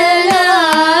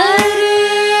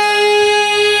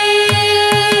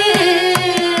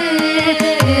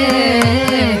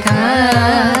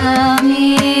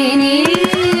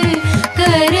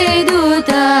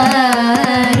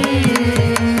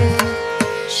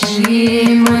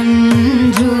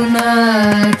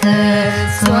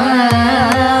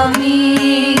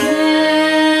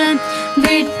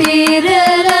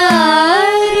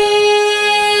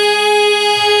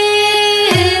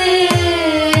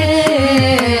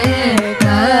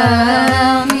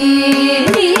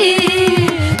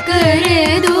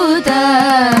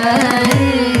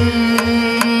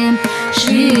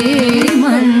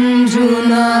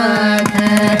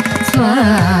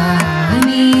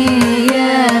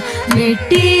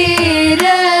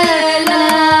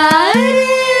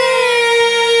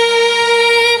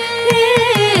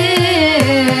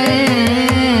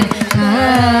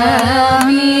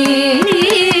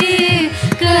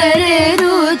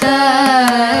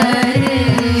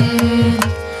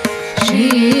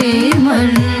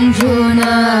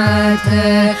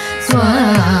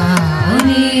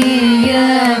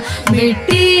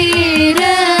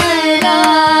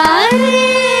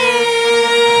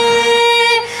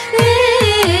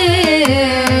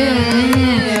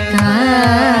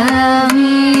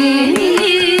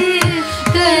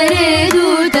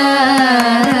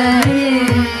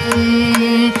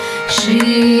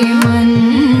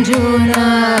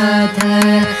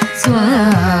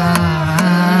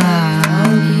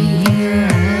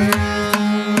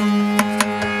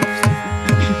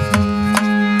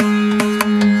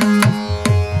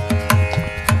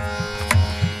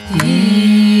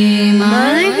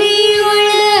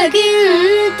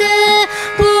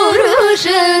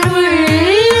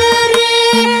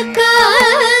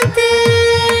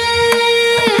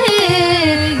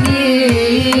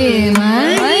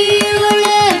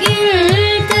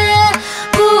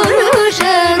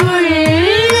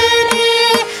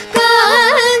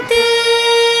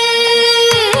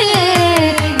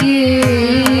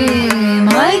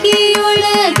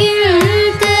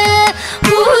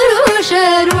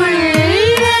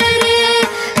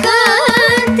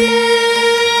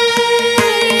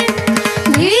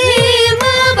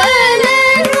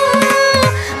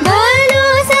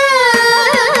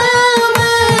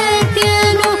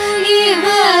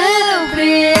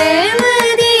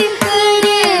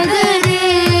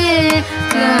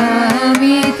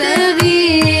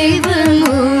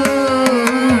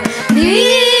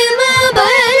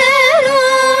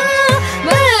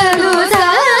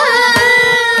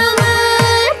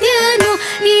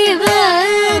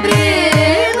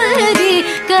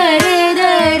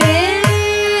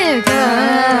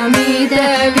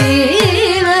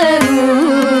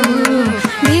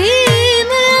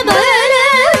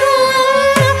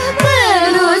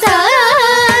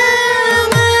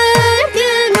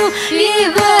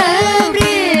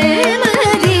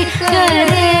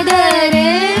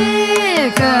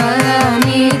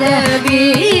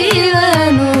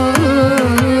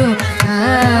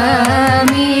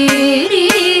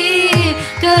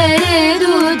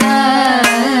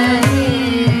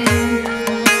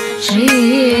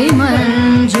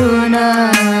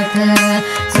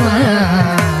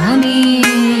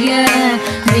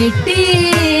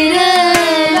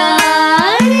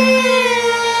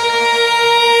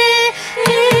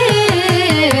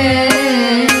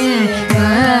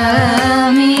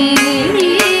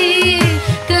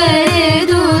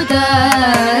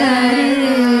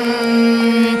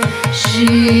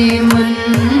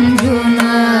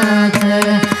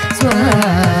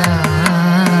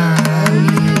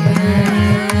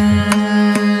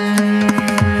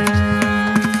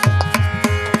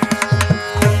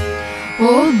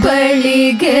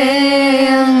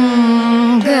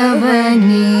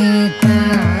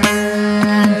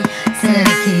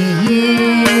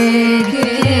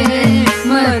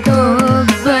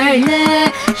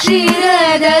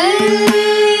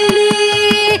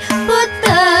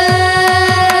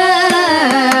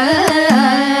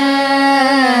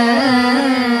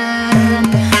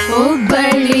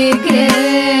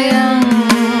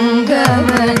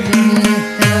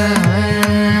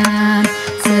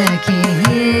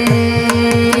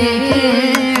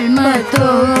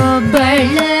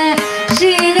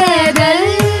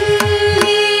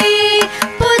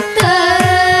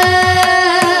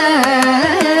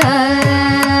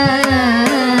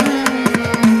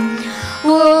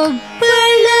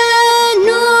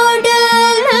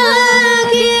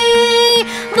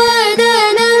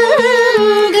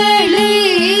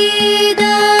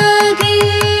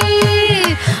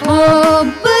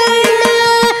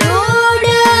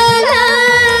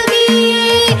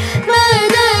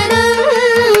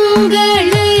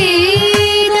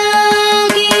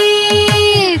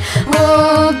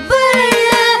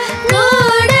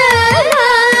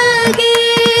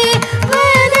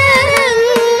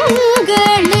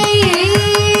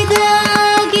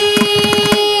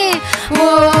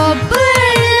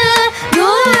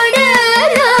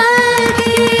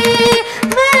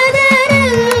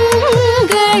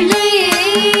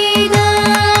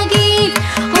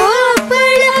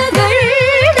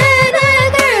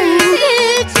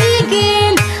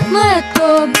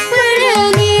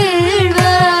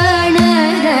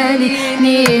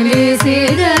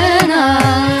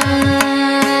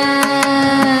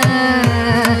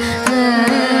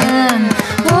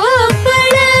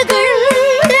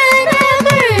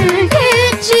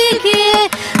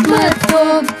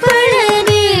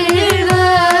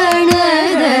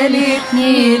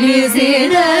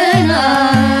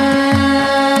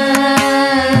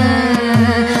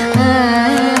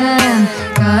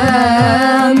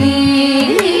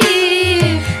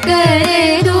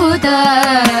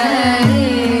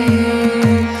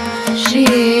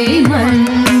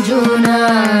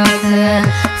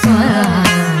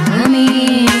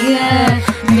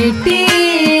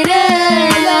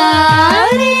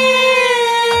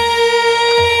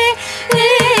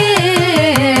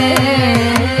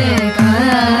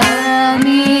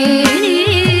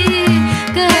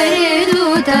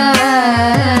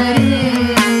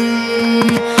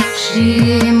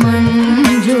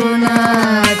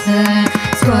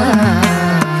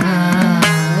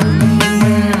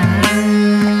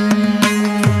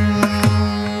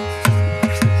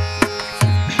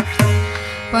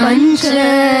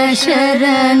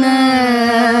ಶರಣ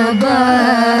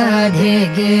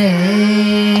ಬಾಧೆಗೆ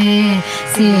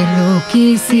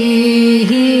ಸಿಲುಕಿಸಿ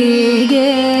ಹೀಗೆ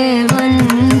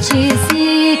ವಂಚಿಸಿ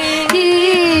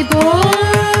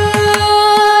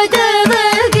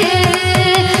ಹೋದವಗೆ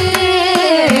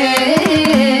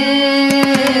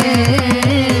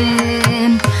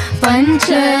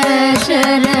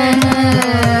ಪಂಚಶರಣ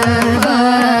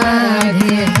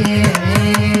ಬಾಧೆಗೆ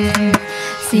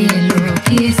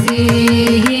ಸಿಲುಕಿಸಿ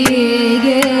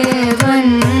ಹೀಗೆ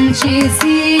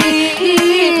ವಂಚಿಸಿ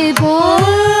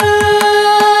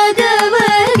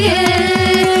ಹೋದವಗೆ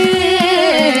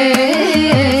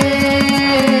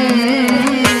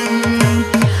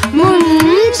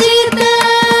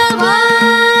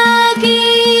ಮುಂಚಿತವಾಗಿ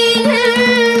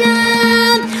ನನ್ನ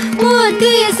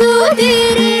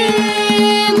ಮುದ್ದಿಸುತ್ತಿರೆ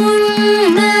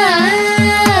ಮುನ್ನ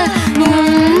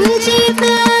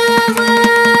ಮುಂಚಿತವಾಗಿ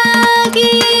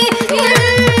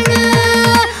ನನ್ನ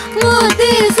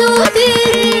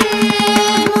ಮುದ್ದಿಸುತ್ತಿರೆ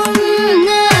ಮುನ್ನ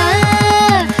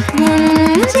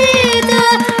ಮುಂಚಿತವಾಗಿ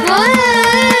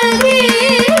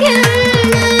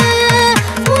ನನ್ನ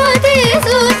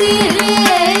ಮುದ್ದಿಸುತ್ತಿರೆ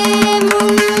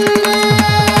ಮುನ್ನ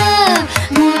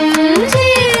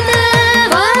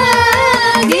ಮುಂಚಿತವಾಗಿ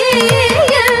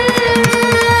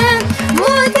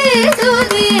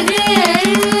ಮುದ್ದಿಸುತ್ತಿರೆ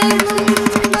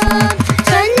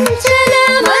ಚಂಚಲ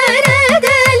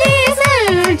ಮರದಲ್ಲಿ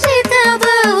ಸಂಚಿತ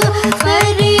ಬಹು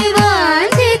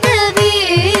ಪರಿವಾಂಚಿತ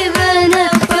ವೀವನ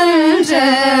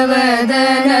ಪಂಚವದನ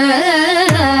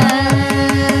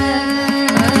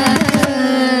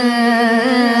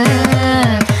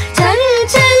ಚಂಚಲ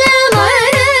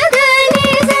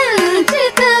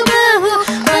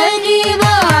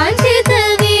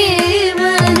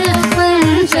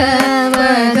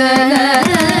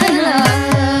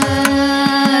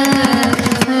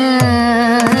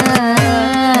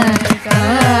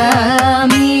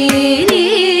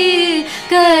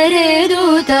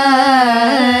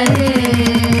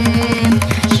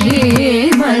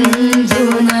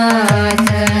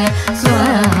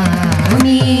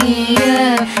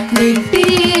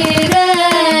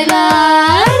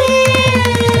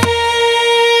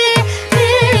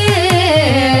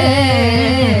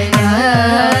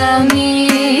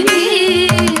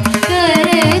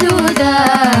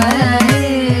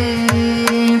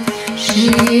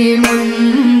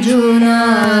ಮಂಜುನಾಥ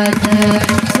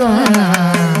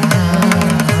ಸ್ವಾಮಿಯ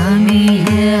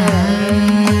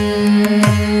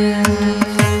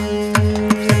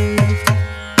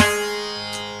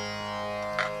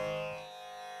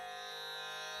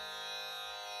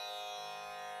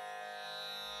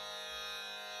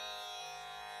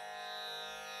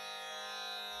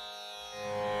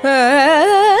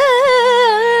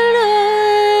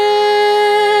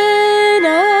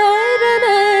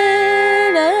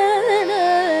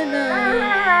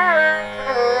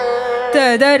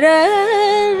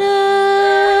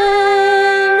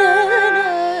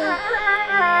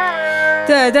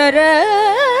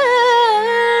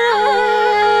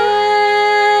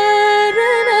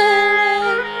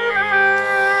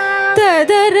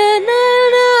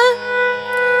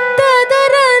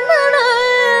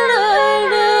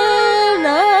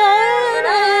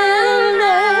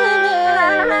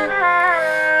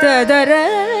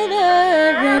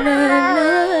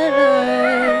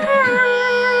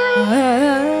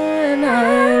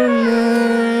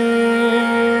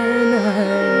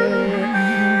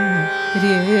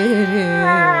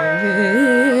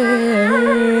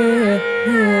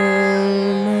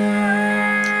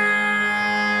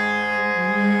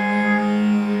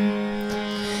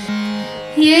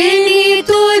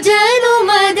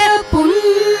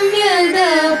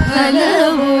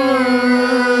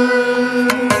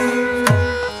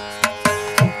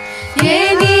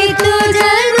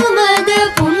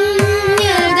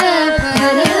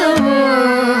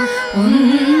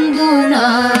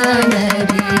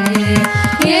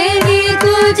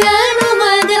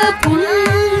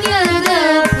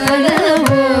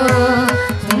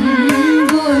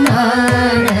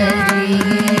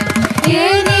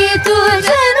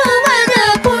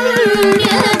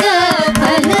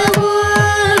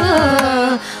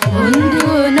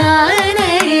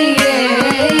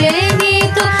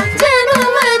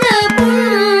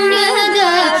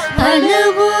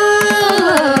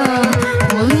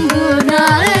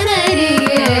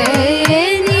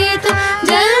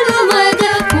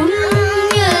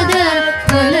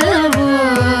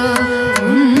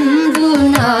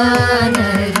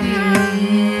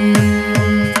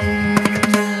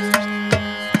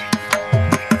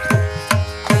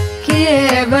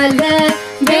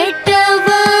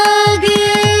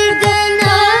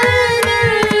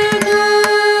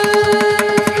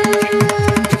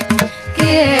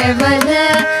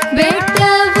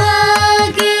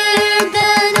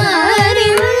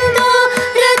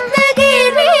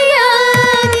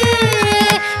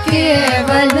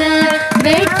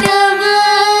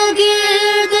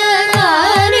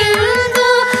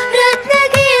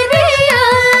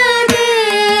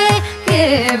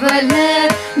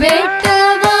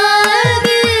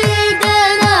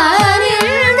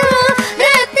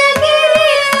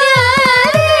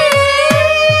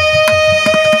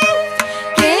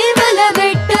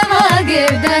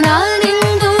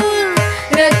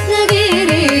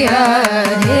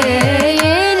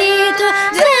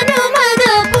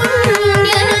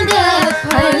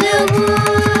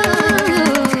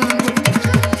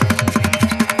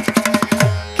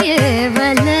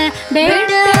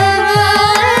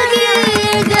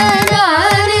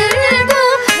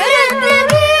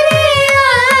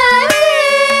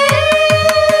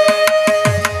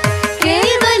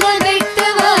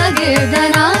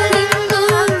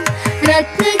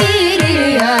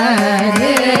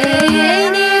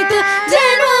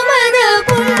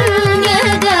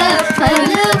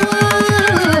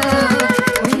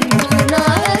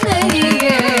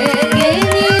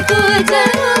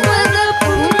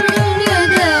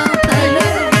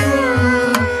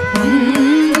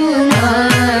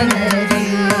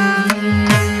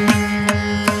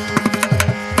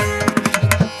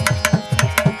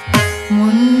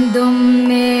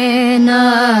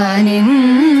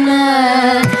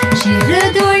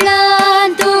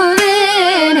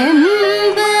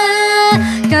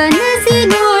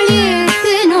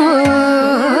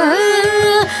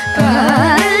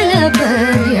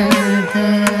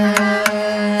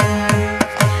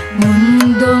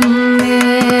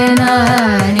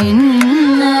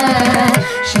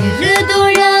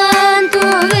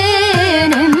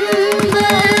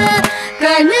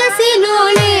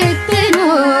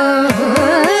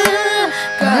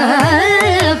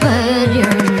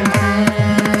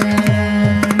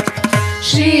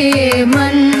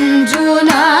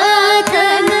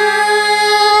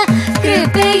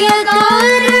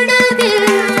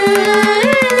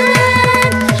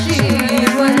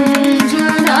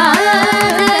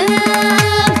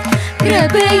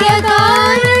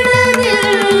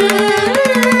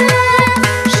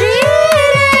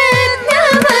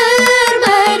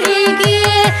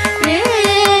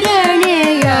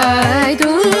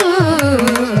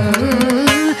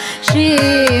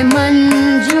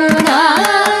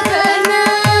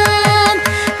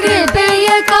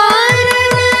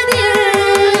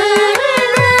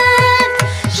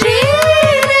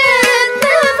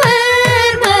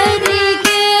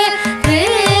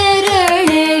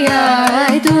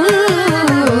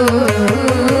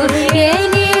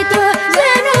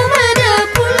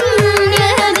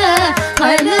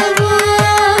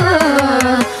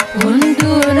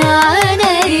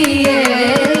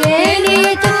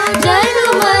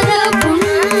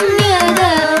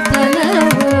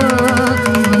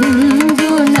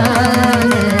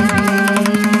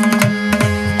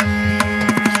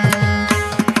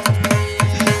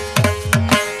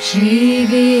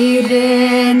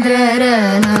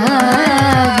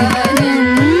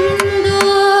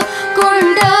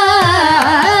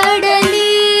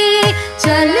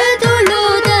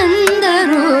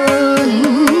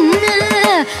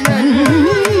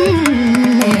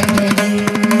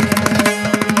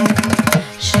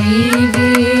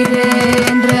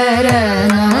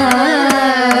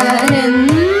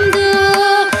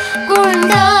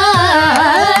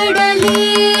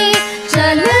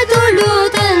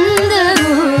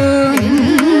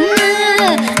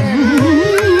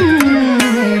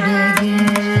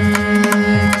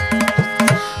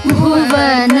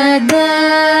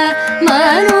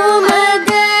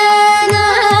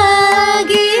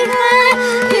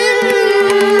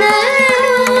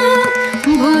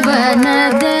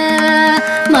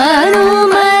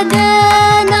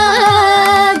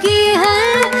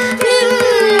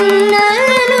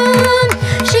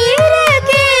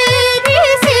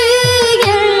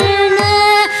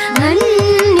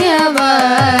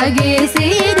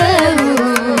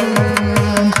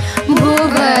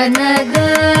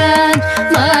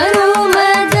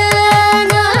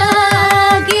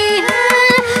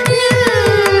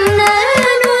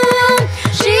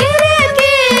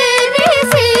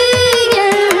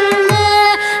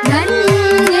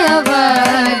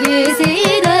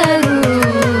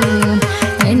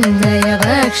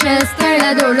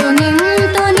ವಕ್ಷಸ್ಥಳದೊಳು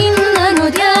ನಿಂತು ನಿನ್ನನು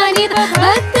ಧ್ಯಾನಿಪ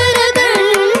ಭಕ್ತರ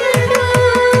ಕಂಡು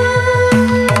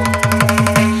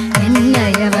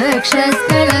ಎನ್ನಯ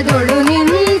ವಕ್ಷಸ್ಥಳದೊಳು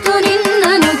ನಿಂತು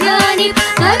ನಿನ್ನನು ಧ್ಯಾನಿ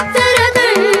ಭಕ್ತರ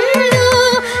ಕಂಡು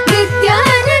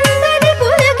ನಿತ್ಯಾನಂದದಿ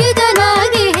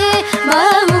ಪುಲಕಿತನಾಗಿ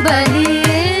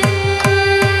ಬಾಹುಬಲಿಯೇ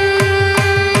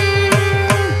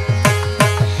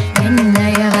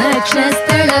ಎನ್ನಯ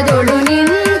ವಕ್ಷಸ್ಥಳದೊಳು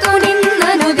ನಿಂತು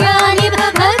ನಿನ್ನನು ಧ್ಯಾನಿ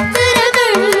ಭಕ್ತರ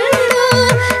ಕಂಡು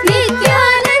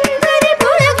ನಿತ್ಯಾನಂದದಿ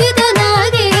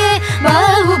ಪುಳಕಿತನಾಗಿ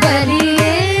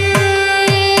ಬಾಹುಬಲಿಯೇ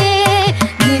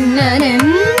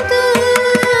ನಿನ್ನನೆಂದು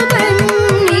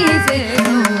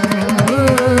ಬಣ್ಣಿಸೆನು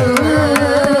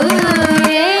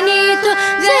ಏನಿತು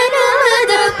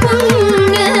ಜನ್ಮದ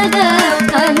ಪುಣ್ಯದ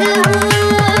ಫಲವು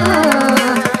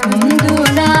ಒಂದು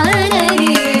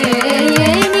ನಾನರಿಯೇ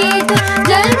ಏನಿತು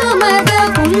ಜನ್ಮದ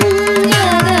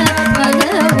ಪುಣ್ಯದ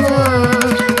ಫಲವು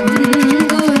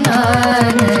ಒಂದು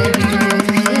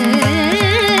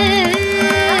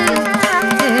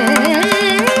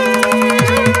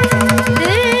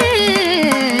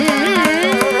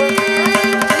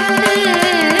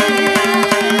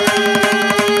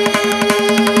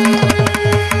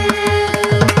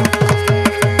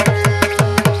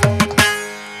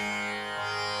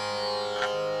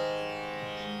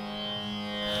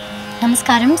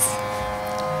Namaskarams.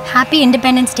 Happy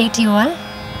Independence Day to you all.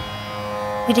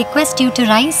 We request you to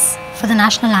rise for the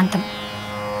national anthem.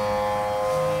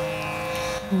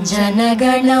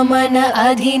 जनगण मन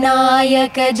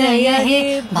अधिनायक जय हे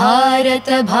भारत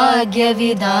भाग्य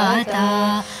विधाता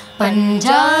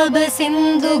पंजाब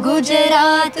सिंधु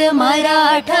गुजरात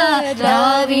मराठा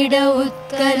द्राविड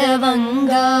उत्कल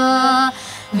वंगा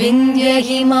विंध्य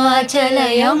हिमाचल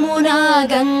यमुना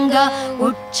गंगा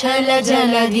उच्छल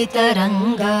जलधि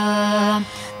तरंगा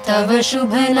तव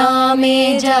शुभ नामे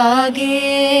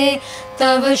जागे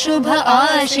तव शुभ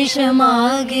आशीष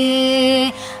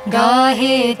मागे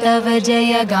गाहे तव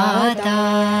जय गाता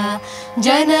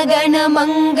जनगण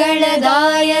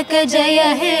मंगलदायक जय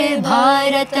हे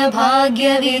भारत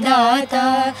भाग्य विधाता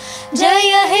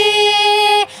जय हे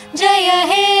जय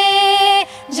हे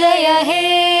जय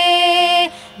हे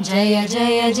जय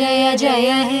जय जय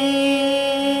जय हे